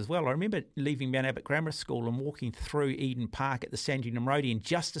World Cup as well. I remember leaving Mount Abbott Grammar School and walking through Eden Park at the Sandringham Roadian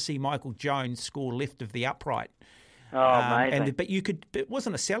just to see Michael Jones score left of the upright. Oh, amazing! But it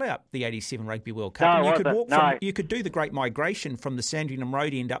wasn't a sellout, the '87 Rugby World Cup. No, you could do the Great Migration from the Sandringham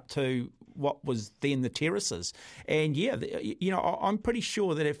Roadian up to what was then the terraces. And I'm pretty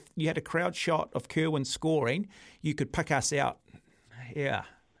sure that if you had a crowd shot of Kerwin scoring, you could pick us out. Yeah.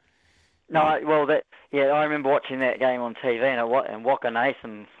 No, I remember watching that game on TV, and Waka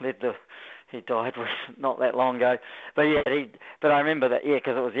Nathan he died not that long ago. But I remember that,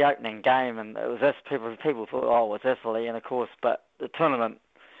 because it was the opening game, and it was this. People thought, it's Italy, and of course, but the tournament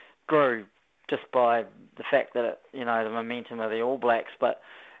grew just by the fact that the momentum of the All Blacks,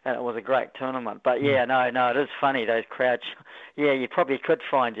 and it was a great tournament. But it is funny, those crowds. You probably could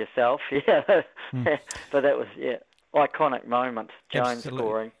find yourself, but that was iconic moments, Jones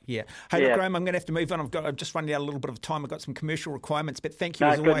scoring. Yeah. Hey, look, Graham, I'm going to have to move on. I've just running out a little bit of time. I've got some commercial requirements, but thank you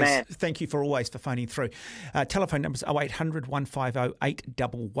as always. Man. Thank you for phoning through. Telephone numbers 0800 150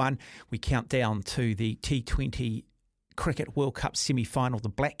 811. We count down to the T20 Cricket World Cup semi-final. The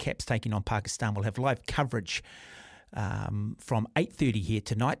Black Caps taking on Pakistan. We'll have live coverage from 8:30 here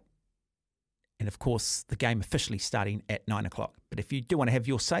tonight. And, of course, the game officially starting at 9 o'clock. But if you do want to have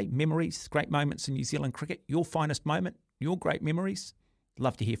your say, memories, great moments in New Zealand cricket, your finest moment, your great memories,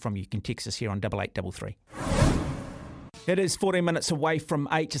 love to hear from you. You can text us here on 8833. It is 14 minutes away from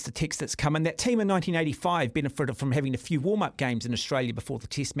 8, just a text that's coming. That team in 1985 benefited from having a few warm-up games in Australia before the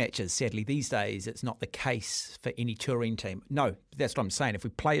test matches. Sadly, these days, it's not the case for any touring team. No, that's what I'm saying. If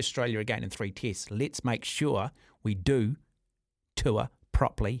we play Australia again in 3 tests, let's make sure we do tour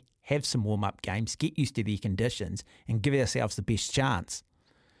properly, have some warm-up games, get used to the conditions and give ourselves the best chance.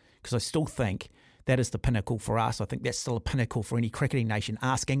 Because I still think that is the pinnacle for us. I think that's still a pinnacle for any cricketing nation.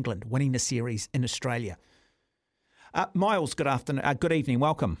 Ask England, winning the series in Australia. Miles, good afternoon. Good evening.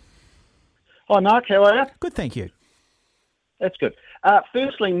 Welcome. Hi, Mark. How are you? Good, thank you. That's good.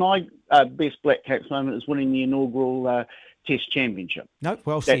 Firstly, my best Black Caps moment is winning the inaugural Test Championship. No,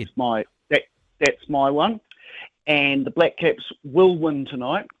 well said. That's my one. And the Black Caps will win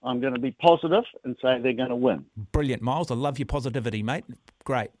tonight. I'm going to be positive and say they're going to win. Brilliant, Miles. I love your positivity, mate.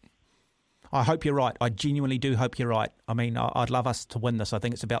 Great. I hope you're right. I genuinely do hope you're right. I mean, I'd love us to win this. I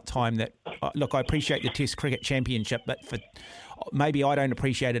think it's about time that... Look, I appreciate the Test Cricket Championship, but maybe I don't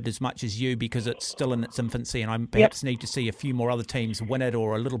appreciate it as much as you because it's still in its infancy and I perhaps need to see a few more other teams win it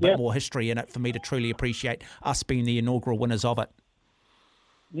or a little bit more history in it for me to truly appreciate us being the inaugural winners of it.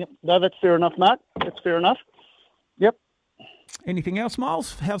 Yep. No, that's fair enough, Mark. That's fair enough. Yep. Anything else,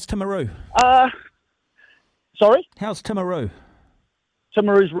 Miles? How's Timaru? Sorry? How's Timaru?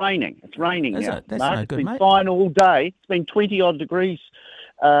 Timaru's raining. It's raining Is now. it? That's Mark. no good, It's been mate. fine all day. It's been 20-odd degrees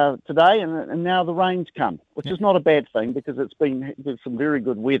today, and now the rain's come, which is not a bad thing because it's been some very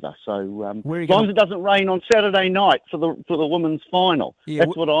good weather. So as long as it doesn't rain on Saturday night for the women's final,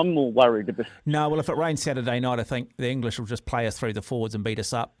 that's what I'm more worried about. No, well, if it rains Saturday night, I think the English will just play us through the forwards and beat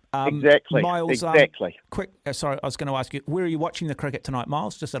us up. Exactly. Miles, exactly. Quick, sorry, I was going to ask you, where are you watching the cricket tonight,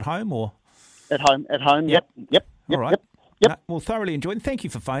 Miles? Just at home or? At home. Yep. All right. Yep. No, well, thoroughly enjoyed. Thank you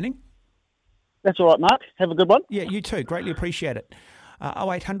for phoning. That's all right, Mark. Have a good one. Yeah, you too. Greatly appreciate it.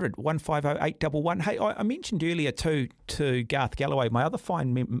 0800 150 811. Hey, I mentioned earlier too to Garth Galloway, my other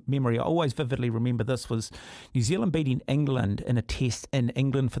fine memory, I always vividly remember this, was New Zealand beating England in a test in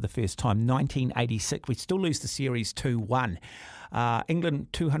England for the first time, 1986. We still lose the series 2-1. England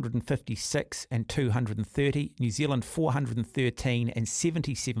 256 and 230, New Zealand 413 and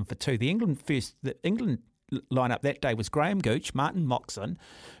 77 for 2. The England lineup that day was Graham Gooch, Martin Moxon,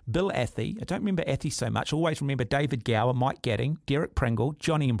 Bill Athey. I don't remember Athey so much. I always remember David Gower, Mike Gadding, Derek Pringle,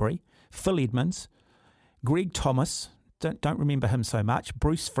 John Embry, Phil Edmonds, Greg Thomas. Don't remember him so much.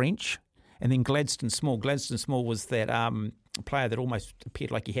 Bruce French, and then Gladstone Small. Gladstone Small was that player that almost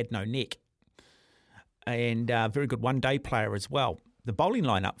appeared like he had no neck, and a very good one-day player as well. The bowling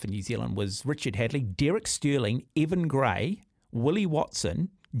lineup for New Zealand was Richard Hadley, Derek Sterling, Evan Gray, Willie Watson,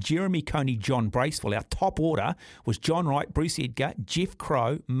 Jeremy Coney, John Bracewell. Our top order was John Wright, Bruce Edgar, Jeff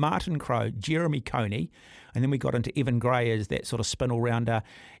Crow, Martin Crow, Jeremy Coney, and then we got into Evan Gray as that sort of spin all-rounder,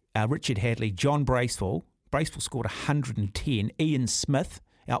 Richard Hadley, John Bracewell. Bracewell scored 110. Ian Smith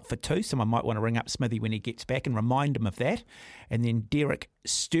out for 2. Someone might want to ring up Smithy when he gets back and remind him of that. And then Derek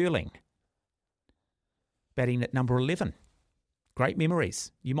Sterling batting at number 11. Great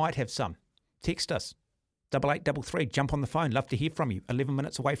memories. You might have some. Text us. 8833. Jump on the phone. Love to hear from you. 11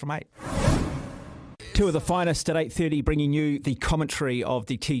 minutes away from 8. Two of the finest at 8:30, bringing you the commentary of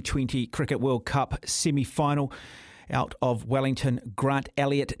the T20 Cricket World Cup semi-final. Out of Wellington, Grant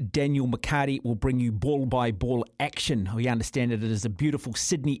Elliott, Daniel McCarty will bring you ball-by-ball action. We understand it is a beautiful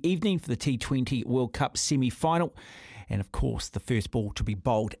Sydney evening for the T20 World Cup semi-final. And, of course, the first ball to be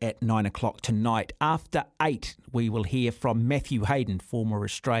bowled at 9 o'clock tonight. After 8, we will hear from Matthew Hayden, former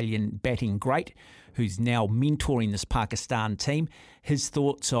Australian batting great, who's now mentoring this Pakistan team. His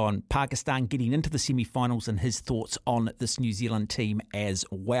thoughts on Pakistan getting into the semi-finals and his thoughts on this New Zealand team as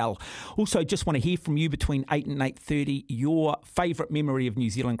well. Also, just want to hear from you between 8 and 8:30. Your favourite memory of New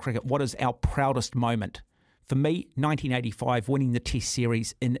Zealand cricket. What is our proudest moment? For me, 1985, winning the Test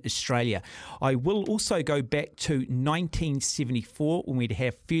Series in Australia. I will also go back to 1974 when we'd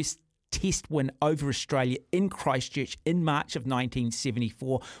have first Test win over Australia in Christchurch in March of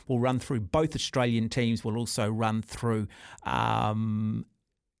 1974. We'll run through both Australian teams. We'll also run through the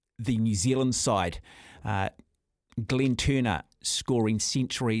New Zealand side. Glenn Turner scoring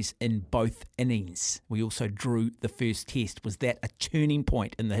centuries in both innings. We also drew the first test. Was that a turning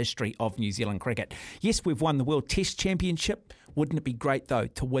point in the history of New Zealand cricket? Yes, we've won the World Test Championship. Wouldn't it be great, though,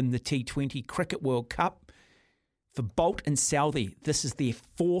 to win the T20 Cricket World Cup? For Bolt and Southey, this is their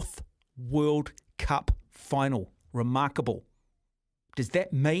 4th World Cup final. Remarkable. Does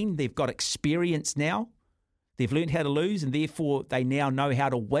that mean they've got experience now? They've learned how to lose and therefore they now know how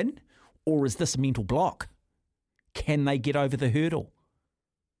to win? Or is this a mental block? Can they get over the hurdle?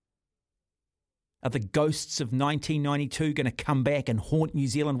 Are the ghosts of 1992 going to come back and haunt New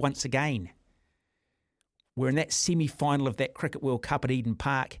Zealand once again? Where in that semi-final of that Cricket World Cup at Eden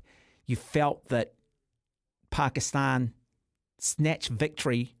Park, you felt that Pakistan snatched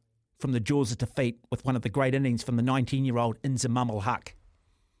victory from the jaws of defeat with one of the great innings from the 19-year-old Inzamam ul Haq.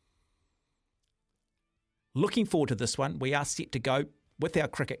 Looking forward to this one. We are set to go with our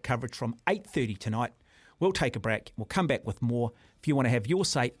cricket coverage from 8:30 tonight. We'll take a break. We'll come back with more. If you want to have your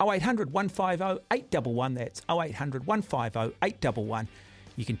say, 0800 150 811. That's 0800 150 811.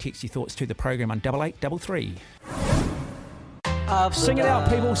 You can text your thoughts to the program on 8833. Sing it out,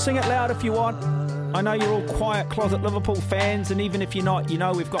 people. Sing it loud if you want. I know you're all quiet closet Liverpool fans, and even if you're not, you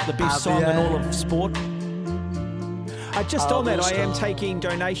know we've got the best song in all of sport. Just on that, I am taking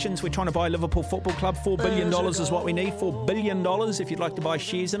donations. We're trying to buy Liverpool Football Club. $4 billion is what we need. $4 billion if you'd like to buy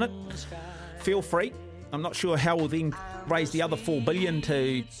shares in it. Feel free. I'm not sure how we'll then raise the other $4 billion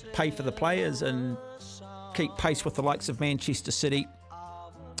to pay for the players and keep pace with the likes of Manchester City,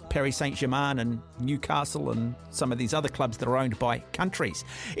 Paris Saint-Germain and Newcastle and some of these other clubs that are owned by countries.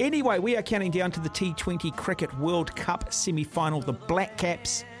 Anyway, we are counting down to the T20 Cricket World Cup semi-final. The Black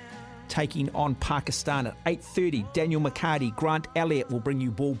Caps taking on Pakistan at 8:30. Daniel McCarty, Grant Elliott will bring you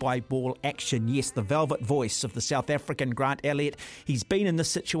ball-by-ball action. Yes, the velvet voice of the South African Grant Elliott. He's been in this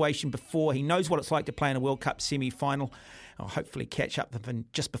situation before. He knows what it's like to play in a World Cup semi-final. I'll hopefully catch up with him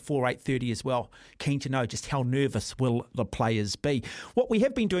just before 8:30 as well. Keen to know just how nervous will the players be. What we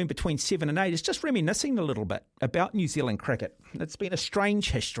have been doing between 7 and 8 is just reminiscing a little bit about New Zealand cricket. It's been a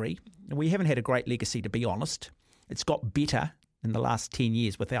strange history. We haven't had a great legacy, to be honest. It's got better in the last 10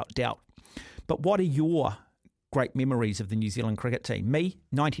 years, without doubt. But what are your great memories of the New Zealand cricket team? Me,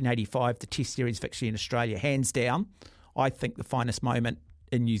 1985, the Test Series victory in Australia, hands down, I think the finest moment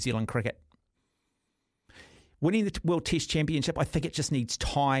in New Zealand cricket. Winning the World Test Championship, I think it just needs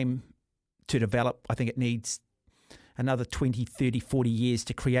time to develop. I think it needs another 20, 30, 40 years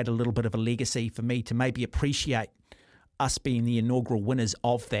to create a little bit of a legacy for me to maybe appreciate us being the inaugural winners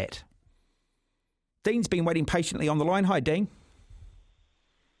of that. Dean's been waiting patiently on the line. Hi, Dean.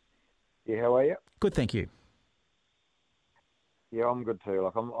 Yeah, how are you? Good, thank you. Yeah, I'm good too.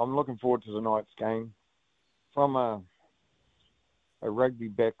 Like, I'm looking forward to tonight's game. From a rugby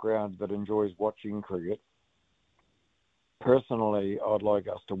background that enjoys watching cricket, personally, I'd like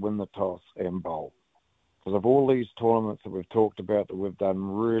us to win the toss and bowl. Because of all these tournaments that we've talked about that we've done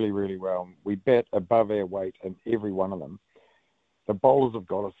really, really well, we bat above our weight in every one of them. The bowlers have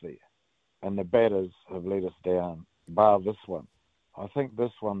got us there, and the batters have let us down, bar this one. I think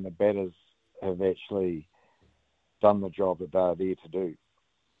this one, the batters have actually done the job that they're there to do.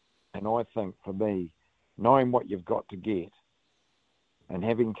 And I think, for me, knowing what you've got to get and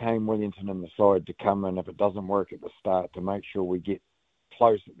having Kane Williamson in the side to come in if it doesn't work at the start to make sure we get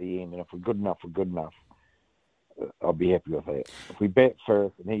close at the end, and if we're good enough, we're good enough, I'll be happy with that. If we bat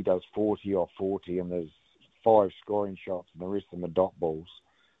first and he does 40 off 40 and there's 5 scoring shots and the rest of them are dot balls,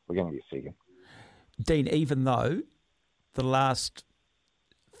 we're going to get second. Dean, even though the last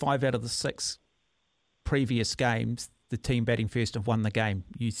 5 out of the 6 previous games, the team batting first have won the game,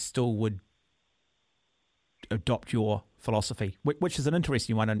 you still would adopt your philosophy, which is an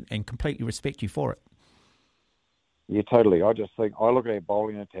interesting one, and completely respect you for it. Yeah, totally. I just think, I look at our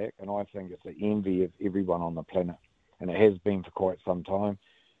bowling attack and I think it's the envy of everyone on the planet, and it has been for quite some time.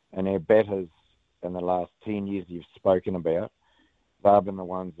 And our batters in the last 10 years you've spoken about, they've been the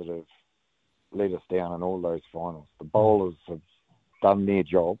ones that have let us down in all those finals. The bowlers have done their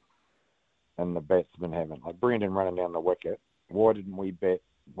job and the batsmen haven't. Like Brendan running down the wicket, why didn't we bat,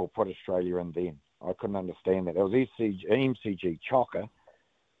 we'll put Australia in then? I couldn't understand that. It was MCG chocker,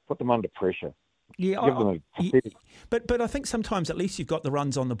 put them under pressure. Yeah, but I think sometimes at least you've got the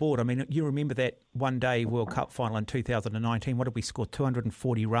runs on the board. I mean, you remember that one-day World Cup final in 2019. What did we score?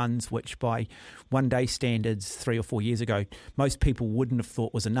 240 runs, which by one-day standards 3 or 4 years ago, most people wouldn't have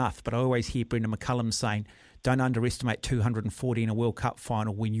thought was enough. But I always hear Brendan McCullum saying, don't underestimate 240 in a World Cup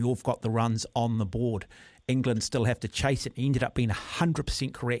final when you've got the runs on the board. England still have to chase it. He ended up being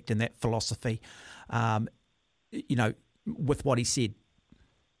 100% correct in that philosophy, with what he said.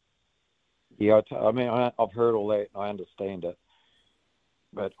 Yeah, I've heard all that. I understand it,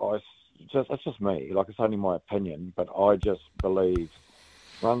 but it's just me. Like, it's only my opinion, but I just believe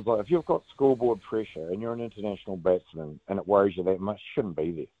runs like, if you've got scoreboard pressure and you're an international batsman and it worries you that much, shouldn't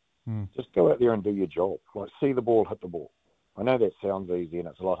be there. Just go out there and do your job. Like, see the ball, hit the ball. I know that sounds easy and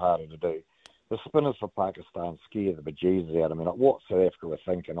it's a lot harder to do. The spinners for Pakistan scare the bejesus out of me. Like, what South Africa were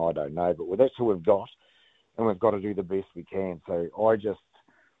thinking, I don't know, but that's who we've got, and we've got to do the best we can. So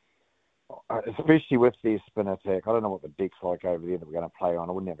especially with their spin attack, I don't know what the deck's like over there that we're going to play on.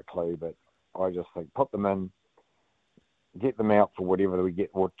 I wouldn't have a clue, but I just think put them in, get them out for whatever we get,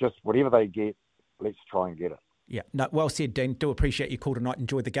 or just whatever they get, let's try and get it. Yeah, no, well said, Dean. Do appreciate your call tonight.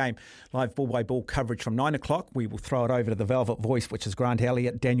 Enjoy the game. Live ball-by-ball coverage from 9 o'clock. We will throw it over to the Velvet Voice, which is Grant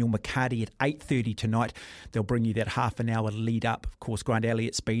Elliott, Daniel McCarty at 8:30 tonight. They'll bring you that half an hour lead up. Of course, Grant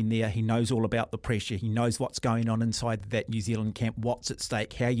Elliott's been there. He knows all about the pressure. He knows what's going on inside that New Zealand camp, what's at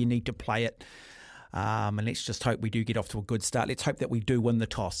stake, how you need to play it. And let's just hope we do get off to a good start. Let's hope that we do win the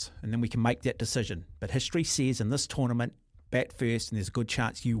toss, and then we can make that decision. But history says in this tournament, bat first, and there's a good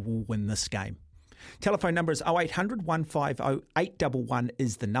chance you will win this game. Telephone number is 0800 150 811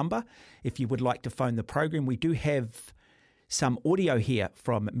 is the number. If you would like to phone the program, we do have some audio here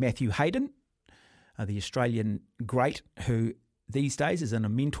from Matthew Hayden, the Australian great, who these days is in a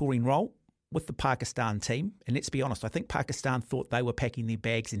mentoring role with the Pakistan team, and let's be honest, I think Pakistan thought they were packing their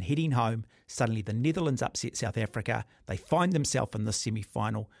bags and heading home. Suddenly the Netherlands upset South Africa. They find themselves in the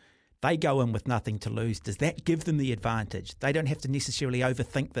semi-final. They go in with nothing to lose. Does that give them the advantage? They don't have to necessarily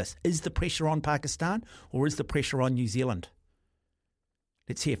overthink this. Is the pressure on Pakistan or is the pressure on New Zealand?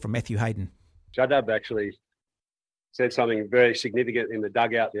 Let's hear from Matthew Hayden. Shadab actually said something very significant in the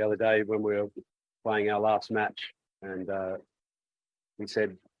dugout the other day when we were playing our last match. And he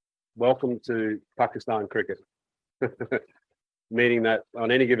said, "Welcome to Pakistan cricket." Meaning that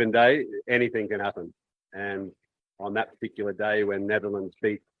on any given day, anything can happen. And on that particular day when Netherlands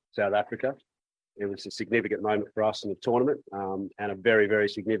beat South Africa, it was a significant moment for us in the tournament, and a very, very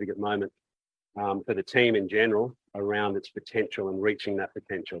significant moment for the team in general around its potential and reaching that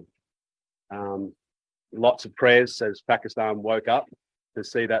potential. Lots of prayers as Pakistan woke up to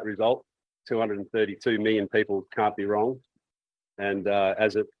see that result. 232 million people can't be wrong. And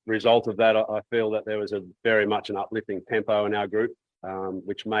as a result of that, I feel that there was a very much an uplifting tempo in our group,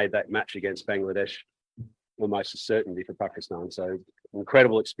 which made that match against Bangladesh almost a certainty for Pakistan. So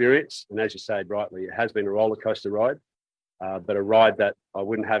incredible experience. And as you said rightly, it has been a roller coaster ride, but a ride that I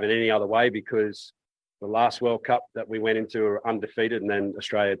wouldn't have it any other way, because the last World Cup that we went into were undefeated, and then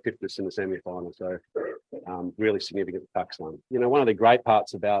Australia pipped us in the semi-final. So really significant for Pakistan. You know, one of the great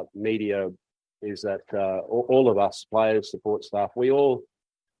parts about media is that all of us, players, support staff, we all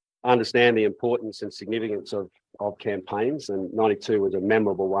understand the importance and significance of campaigns, and 92 was a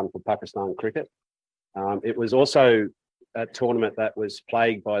memorable one for Pakistan cricket. It was also a tournament that was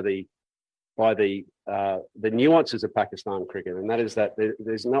plagued by the nuances of Pakistan cricket, and that is that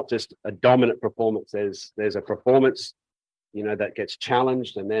there's not just a dominant performance. There's a performance, you know, that gets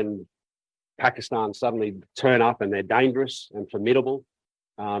challenged, and then Pakistan suddenly turn up and they're dangerous and formidable.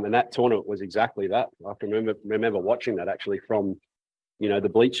 And that tournament was exactly that. I can remember watching that actually from, you know, the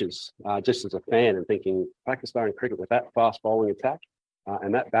bleachers, just as a fan, and thinking Pakistan cricket with that fast bowling attack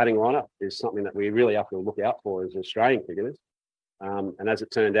and that batting lineup is something that we really have to look out for as Australian cricketers. And as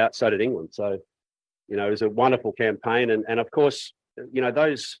it turned out, so did England. So, you know, it was a wonderful campaign. And of course, you know,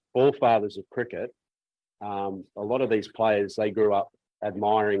 those forefathers of cricket, a lot of these players, they grew up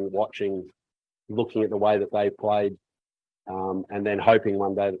admiring, watching, looking at the way that they played, and then hoping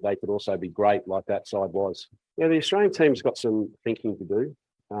one day that they could also be great like that side was. Yeah, the Australian team's got some thinking to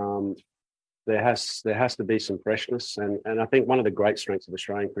do. There has to be some freshness. And I think one of the great strengths of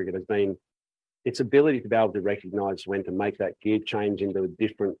Australian cricket has been its ability to be able to recognise when to make that gear change into a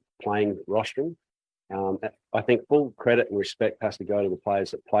different playing rostering. I think full credit and respect has to go to the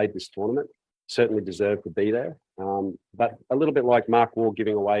players that played this tournament, certainly deserve to be there. But a little bit like Mark Waugh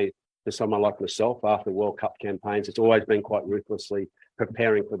giving away to someone like myself after World Cup campaigns, it's always been quite ruthlessly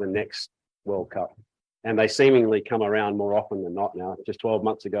preparing for the next World Cup. And they seemingly come around more often than not now. Just 12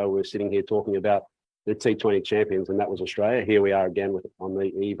 months ago, we were sitting here talking about the T20 champions, and that was Australia. Here we are again on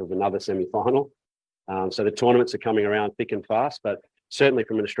the eve of another semi-final. So the tournaments are coming around thick and fast, but certainly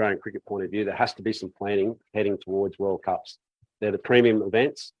from an Australian cricket point of view, there has to be some planning heading towards World Cups. They're the premium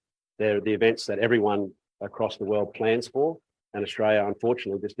events. They're the events that everyone across the world plans for, and Australia,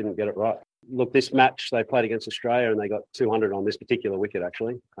 unfortunately, just didn't get it right. Look, this match, they played against Australia and they got 200 on this particular wicket,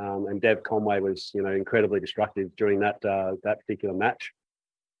 actually. And Dev Conway was, you know, incredibly destructive during that particular match.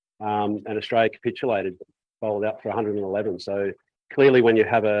 And Australia capitulated, bowled out for 111. So clearly when you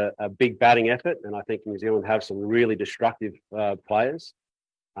have a big batting effort, and I think New Zealand have some really destructive players,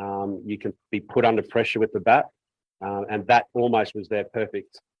 you can be put under pressure with the bat. And that almost was their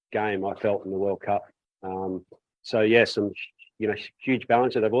perfect game, I felt, in the World Cup. So, yeah, some, you know, huge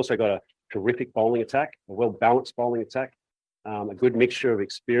balance. They've also got a terrific bowling attack, a well-balanced bowling attack, a good mixture of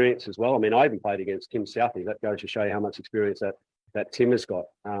experience as well. I mean, I even played against Tim Southey. That goes to show you how much experience that Tim has got.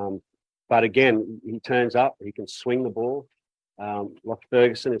 But again, he turns up, he can swing the ball. Like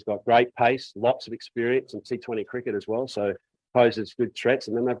Ferguson has got great pace, lots of experience in T20 cricket as well, so poses good threats.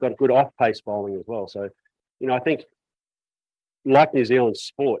 And then they've got good off-pace bowling as well. So, you know, I think like New Zealand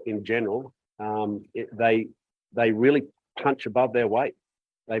sport in general, they really punch above their weight.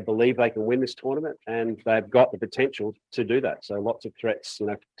 They believe they can win this tournament, and they've got the potential to do that. So lots of threats, you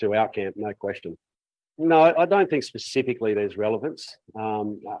know, to our camp, no question. No, I don't think specifically there's relevance,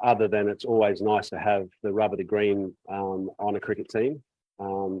 other than it's always nice to have the rub of the green on a cricket team.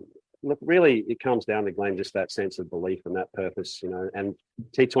 Look, really, it comes down to, Glenn, just that sense of belief and that purpose, you know. And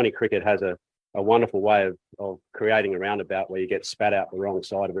T20 cricket has a wonderful way of creating a roundabout where you get spat out the wrong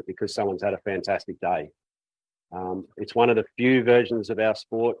side of it because someone's had a fantastic day. It's one of the few versions of our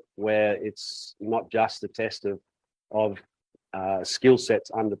sport where it's not just a test of skill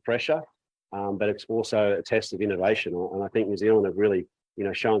sets under pressure, but it's also a test of innovation. And I think New Zealand have really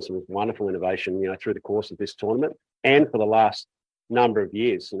shown some wonderful innovation, through the course of this tournament and for the last number of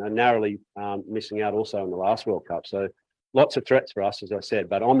years, narrowly missing out also in the last World Cup. So lots of threats for us, as I said,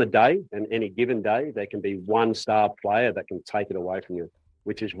 but on the day and any given day, there can be one star player that can take it away from you,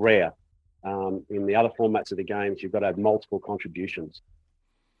 which is rare. In the other formats of the games, you've got to have multiple contributions.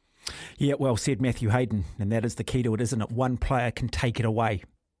 Yeah, well said, Matthew Hayden, and that is the key to it, isn't it? One player can take it away.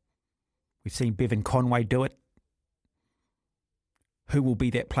 We've seen Bevan Conway do it. Who will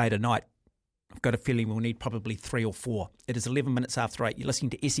be that player tonight? I've got a feeling we'll need probably 3 or 4. It is 11 minutes after 8. You're listening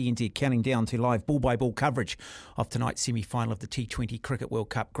to SENZ, counting down to live ball-by-ball coverage of tonight's semi-final of the T20 Cricket World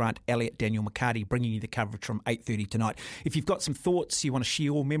Cup. Grant Elliott, Daniel McCarty bringing you the coverage from 8:30 tonight. If you've got some thoughts, you want to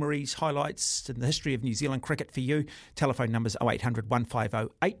share memories, highlights in the history of New Zealand cricket for you, telephone numbers 0800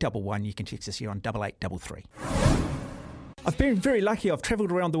 150 811. You can text us here on 8833. I've been very lucky. I've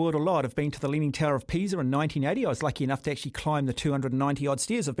travelled around the world a lot. I've been to the Leaning Tower of Pisa in 1980. I was lucky enough to actually climb the 290-odd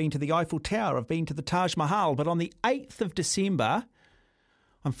stairs. I've been to the Eiffel Tower. I've been to the Taj Mahal. But on the 8th of December,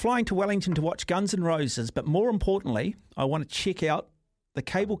 I'm flying to Wellington to watch Guns N' Roses. But more importantly, I want to check out the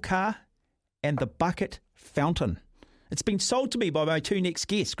cable car and the bucket fountain. It's been sold to me by my two next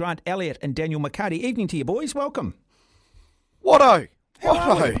guests, Grant Elliott and Daniel McCarty. Evening to you, boys. Welcome. Watto.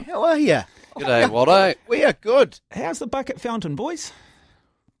 How are you? G'day, Watto. We are good. How's the bucket fountain, boys?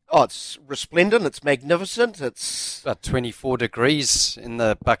 Oh, it's resplendent. It's magnificent. It's about 24 degrees in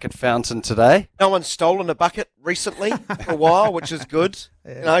the bucket fountain today. No one's stolen a bucket recently for a while, which is good.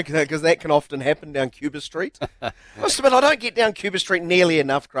 Yeah. Because that can often happen down Cuba Street. Must admit, I don't get down Cuba Street nearly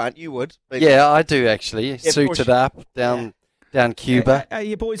enough, Grant. You would. Yeah, I do actually. Suited up down Cuba. Are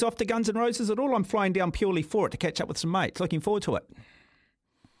you boys off to Guns N' Roses at all? I'm flying down purely for it to catch up with some mates. Looking forward to it.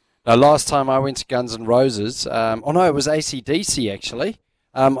 Now, last time I went to Guns N' Roses, it was AC/DC actually.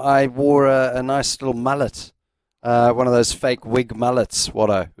 I wore a nice little mullet, one of those fake wig mullets,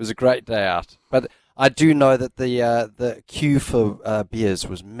 Watto. It was a great day out. But I do know that the queue for beers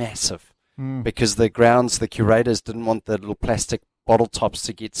was massive because the curators didn't want the little plastic bottle tops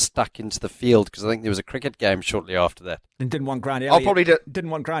to get stuck into the field because I think there was a cricket game shortly after that. And didn't want Grant Elliott. Didn't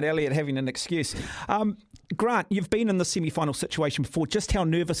want Grant Elliott having an excuse. Grant, you've been in the semi-final situation before. Just how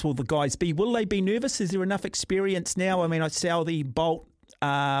nervous will the guys be? Will they be nervous? Is there enough experience now? I mean, Southey, Bolt,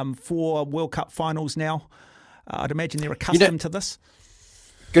 4 World Cup finals now. I'd imagine they're accustomed to this.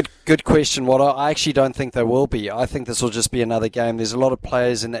 Good question, Watto. I actually don't think they will be. I think this will just be another game. There's a lot of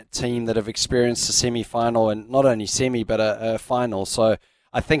players in that team that have experienced a semi-final, and not only semi, but a final. So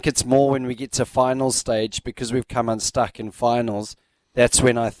I think it's more when we get to final stage, because we've come unstuck in finals, that's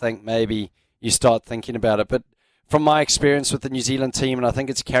when I think maybe you start thinking about it. But from my experience with the New Zealand team, and I think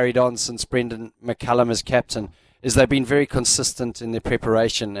it's carried on since Brendan McCullum is captain, is they've been very consistent in their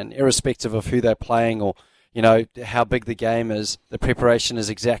preparation, and irrespective of who they're playing or how big the game is, the preparation is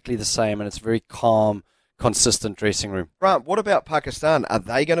exactly the same, and it's a very calm, consistent dressing room. Grant, what about Pakistan? Are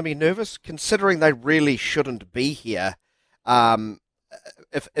they going to be nervous, considering they really shouldn't be here?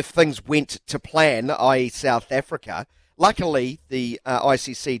 If things went to plan, i.e. South Africa, luckily the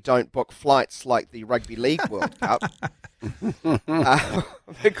ICC don't book flights like the Rugby League World Cup.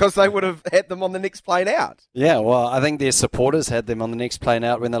 Because they would have had them on the next plane out. Yeah, well, I think their supporters had them on the next plane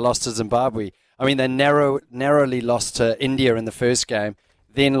out when they lost to Zimbabwe. I mean, they narrowly lost to India in the first game,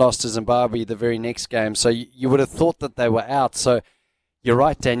 then lost to Zimbabwe the very next game. So you would have thought that they were out. So you're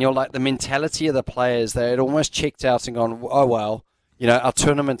right, Daniel. Like the mentality of the players, they had almost checked out and gone, oh, well, our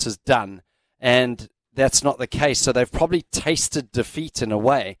tournament is done. And that's not the case. So they've probably tasted defeat in a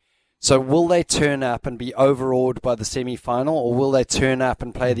way. So will they turn up and be overawed by the semi-final, or will they turn up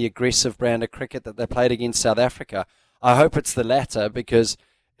and play the aggressive brand of cricket that they played against South Africa? I hope it's the latter, because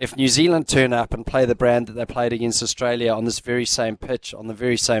if New Zealand turn up and play the brand that they played against Australia on this very same pitch, on the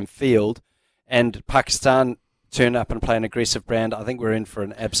very same field, and Pakistan turn up and play an aggressive brand, I think we're in for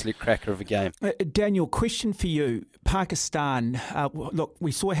an absolute cracker of a game. Daniel, question for you. Pakistan, look,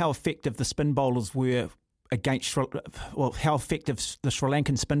 we saw how effective the spin bowlers were against, how effective the Sri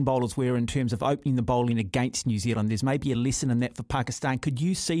Lankan spin bowlers were in terms of opening the bowling against New Zealand. There's maybe a lesson in that for Pakistan. Could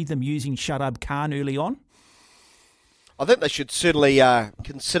you see them using Shadab Khan early on? I think they should certainly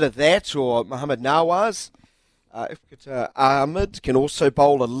consider that, or Mohammad Nawaz. Ahmed can also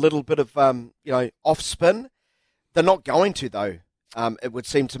bowl a little bit of off spin. They're not going to, though, it would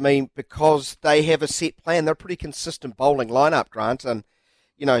seem to me, because they have a set plan. They're a pretty consistent bowling lineup, Grant, and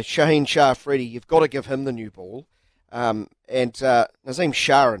Shaheen Shah Afridi, you've got to give him the new ball. And Nazim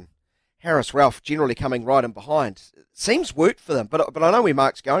Shah and Harris Ralph generally coming right in behind. It seems worked for them, but I know where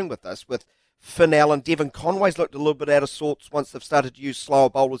Mark's going with this. With Finn Allen, Devon Conway's looked a little bit out of sorts once they've started to use slower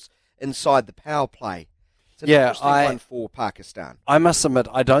bowlers inside the power play. It's an interesting one for Pakistan. I must admit,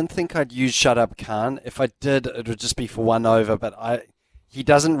 I don't think I'd use Shadab Khan. If I did, it would just be for one over, but he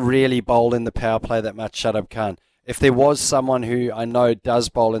doesn't really bowl in the power play that much, Shadab Khan. If there was someone who I know does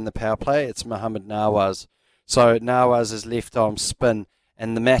bowl in the power play, it's Mohammad Nawaz. So Nawaz is left arm spin,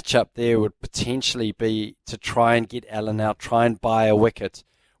 and the matchup there would potentially be to try and get Allen out, try and buy a wicket.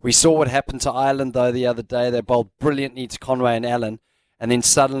 We saw what happened to Ireland, though, the other day. They bowled brilliantly to Conway and Allen, and then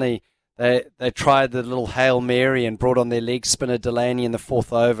suddenly they tried the little Hail Mary and brought on their leg spinner Delaney in the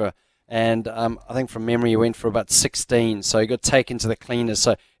fourth over. And I think from memory he went for about 16, so he got taken to the cleaners.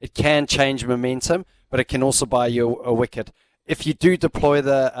 So it can change momentum, but it can also buy you a wicket. If you do deploy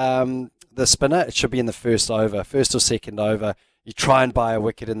the spinner, it should be in the first over, first or second over. You try and buy a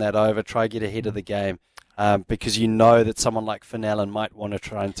wicket in that over, try and get ahead of the game. Because you know that someone like Finn Allen might want to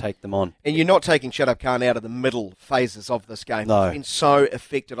try and take them on. And you're not taking Shadab Khan out of the middle phases of this game. No. He's been so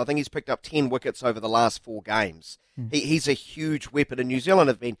effective. I think he's picked up 10 wickets over the last 4 games. He's a huge weapon, and New Zealand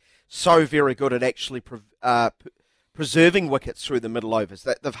have been so very good at actually preserving wickets through the middle overs.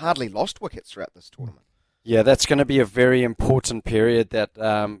 They've hardly lost wickets throughout this tournament. Yeah, that's going to be a very important period, that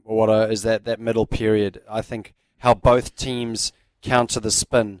middle period. I think how both teams counter the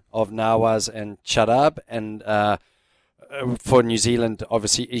spin of Nawaz and Shadab, and for New Zealand,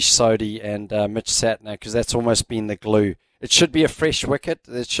 obviously Ish Sodhi and Mitch Satner, because that's almost been the glue. It should be a fresh wicket.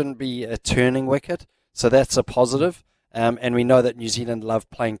 It shouldn't be a turning wicket, so that's a positive. And we know that New Zealand love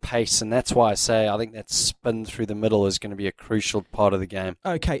playing pace, and that's why I say I think that spin through the middle is going to be a crucial part of the game.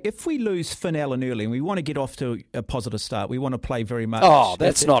 Okay, if we lose Finn Allen early and we want to get off to a positive start, we want to play very much. Oh,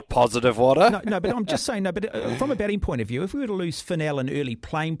 that's not positive, Wada. No, but I'm just saying, from a batting point of view, if we were to lose Finn Allen early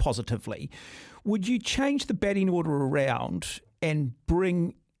playing positively, would you change the batting order around and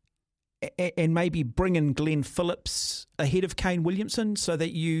maybe bring in Glenn Phillips ahead of Kane Williamson so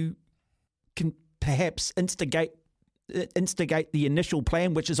that you can perhaps instigate the initial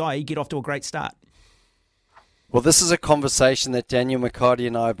plan, which is i.e. get off to a great start? Well, this is a conversation that Daniel McCarty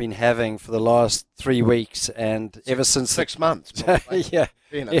and I have been having for the last 3 weeks, and ever since 6 months. Yeah,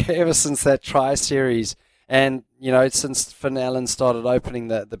 ever since that try series, and since Finn Allen started opening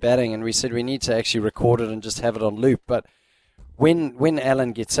the batting, and we said we need to actually record it and just have it on loop. But when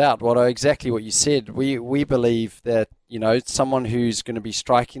Allen gets out, exactly what you said, we believe that someone who's going to be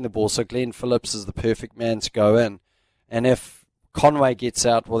striking the ball. So Glenn Phillips is the perfect man to go in. And if Conway gets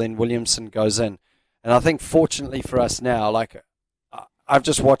out, well, then Williamson goes in. And I think fortunately for us now, I've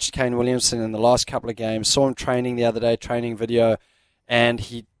just watched Kane Williamson in the last couple of games, saw him training the other day, training video, and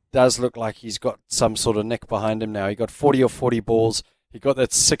he does look like he's got some sort of nick behind him now. He got 40 or 40 balls. He got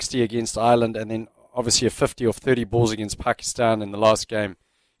that 60 against Ireland, and then obviously a 50 or 30 balls against Pakistan in the last game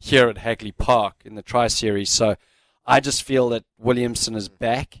here at Hagley Park in the try series. So I just feel that Williamson is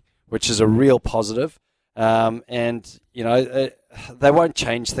back, which is a real positive. They won't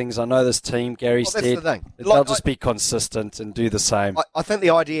change things. I know this team, Gary Stead, that's the thing. They'll just be consistent and do the same. I think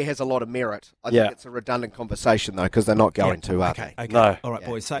the idea has a lot of merit. I think it's a redundant conversation, though, because they're not going to. Okay. No. All right,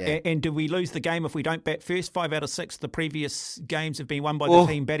 boys. So, and do we lose the game if we don't bat first? 5 out of 6 the previous games have been won by the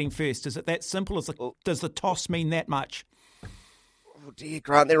team batting first. Is it that simple? Does the toss mean that much? Oh dear,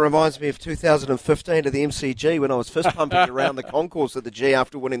 Grant, that reminds me of 2015 at the MCG when I was fist pumping around the concourse at the G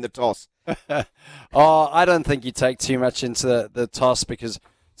after winning the toss. I don't think you take too much into the toss because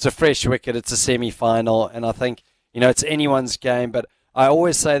it's a fresh wicket, it's a semi-final, and I think, it's anyone's game. But I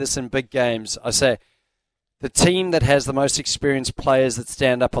always say this in big games. I say the team that has the most experienced players that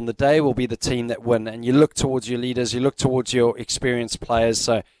stand up on the day will be the team that win. And you look towards your leaders, you look towards your experienced players.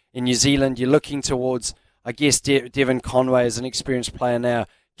 So in New Zealand, you're looking towards, I guess, Devon Conway is an experienced player now,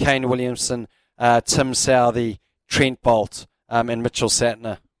 Kane Williamson, Tim Southee, Trent Boult, and Mitchell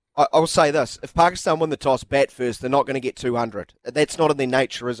Satner. I will say this. If Pakistan win the toss, bat first, they're not going to get 200. That's not in their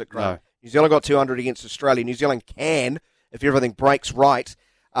nature, is it, Grant? No. New Zealand got 200 against Australia. New Zealand can, if everything breaks right.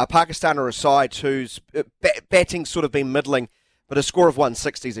 Pakistan are a side whose batting sort of been middling, but a score of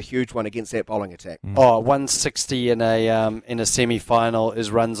 160 is a huge one against that bowling attack. 160 in a semi-final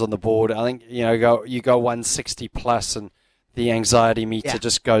is runs on the board. I think you go 160 plus, and the anxiety meter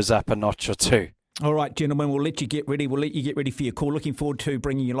just goes up a notch or two. All right, gentlemen, we'll let you get ready. We'll let you get ready for your call. Looking forward to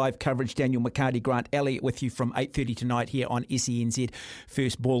bringing you live coverage. Daniel McCarty, Grant Elliott with you from 8:30 tonight here on SENZ.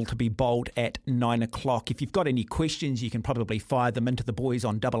 First ball to be bowled at 9 o'clock. If you've got any questions, you can probably fire them into the boys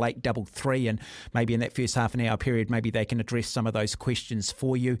on 8833, and maybe in that first half an hour period, maybe they can address some of those questions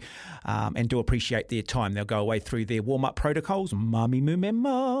for you, and do appreciate their time. They'll go away through their warm-up protocols. Mami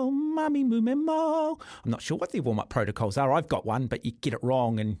Mumemo. I'm not sure what their warm-up protocols are. I've got one, but you get it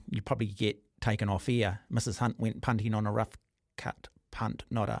wrong and you probably get taken off air. Mrs. Hunt went punting on a rough cut punt,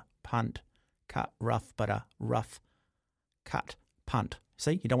 not a punt. cut, rough, but a rough cut punt.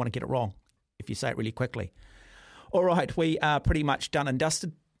 See, you don't want to get it wrong if you say it really quickly. All right, we are pretty much done and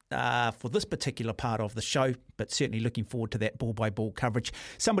dusted for this particular part of the show, but certainly looking forward to that ball-by-ball coverage.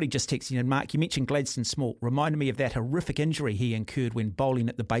 Somebody just texting in, Mark, you mentioned Gladstone Small. Reminded me of that horrific injury he incurred when bowling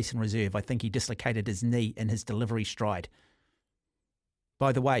at the Basin Reserve. I think he dislocated his knee in his delivery stride.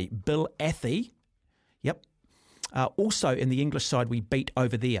 By the way, Bill Athey, yep. Also in the English side, we beat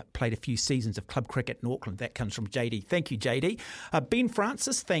over there. Played a few seasons of club cricket in Auckland. That comes from JD. Thank you, JD. Ben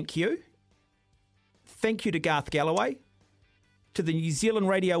Francis, thank you. Thank you to Garth Galloway. To the New Zealand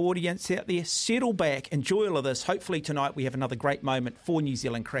radio audience out there, settle back, enjoy all of this. Hopefully tonight we have another great moment for New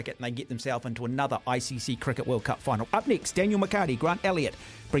Zealand cricket and they get themselves into another ICC Cricket World Cup final. Up next, Daniel McCarty, Grant Elliott,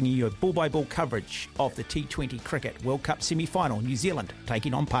 bringing you a ball-by-ball coverage of the T20 Cricket World Cup semi-final. New Zealand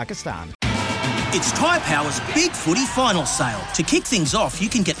taking on Pakistan. It's Tyre Power's Big Footy Final Sale. To kick things off, you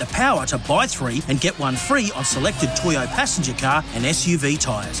can get the power to buy 3 and get 1 free on selected Toyo passenger car and SUV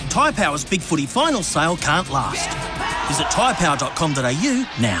tyres. Tyre Power's Big Footy Final Sale can't last. Visit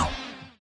tyrepower.com.au now.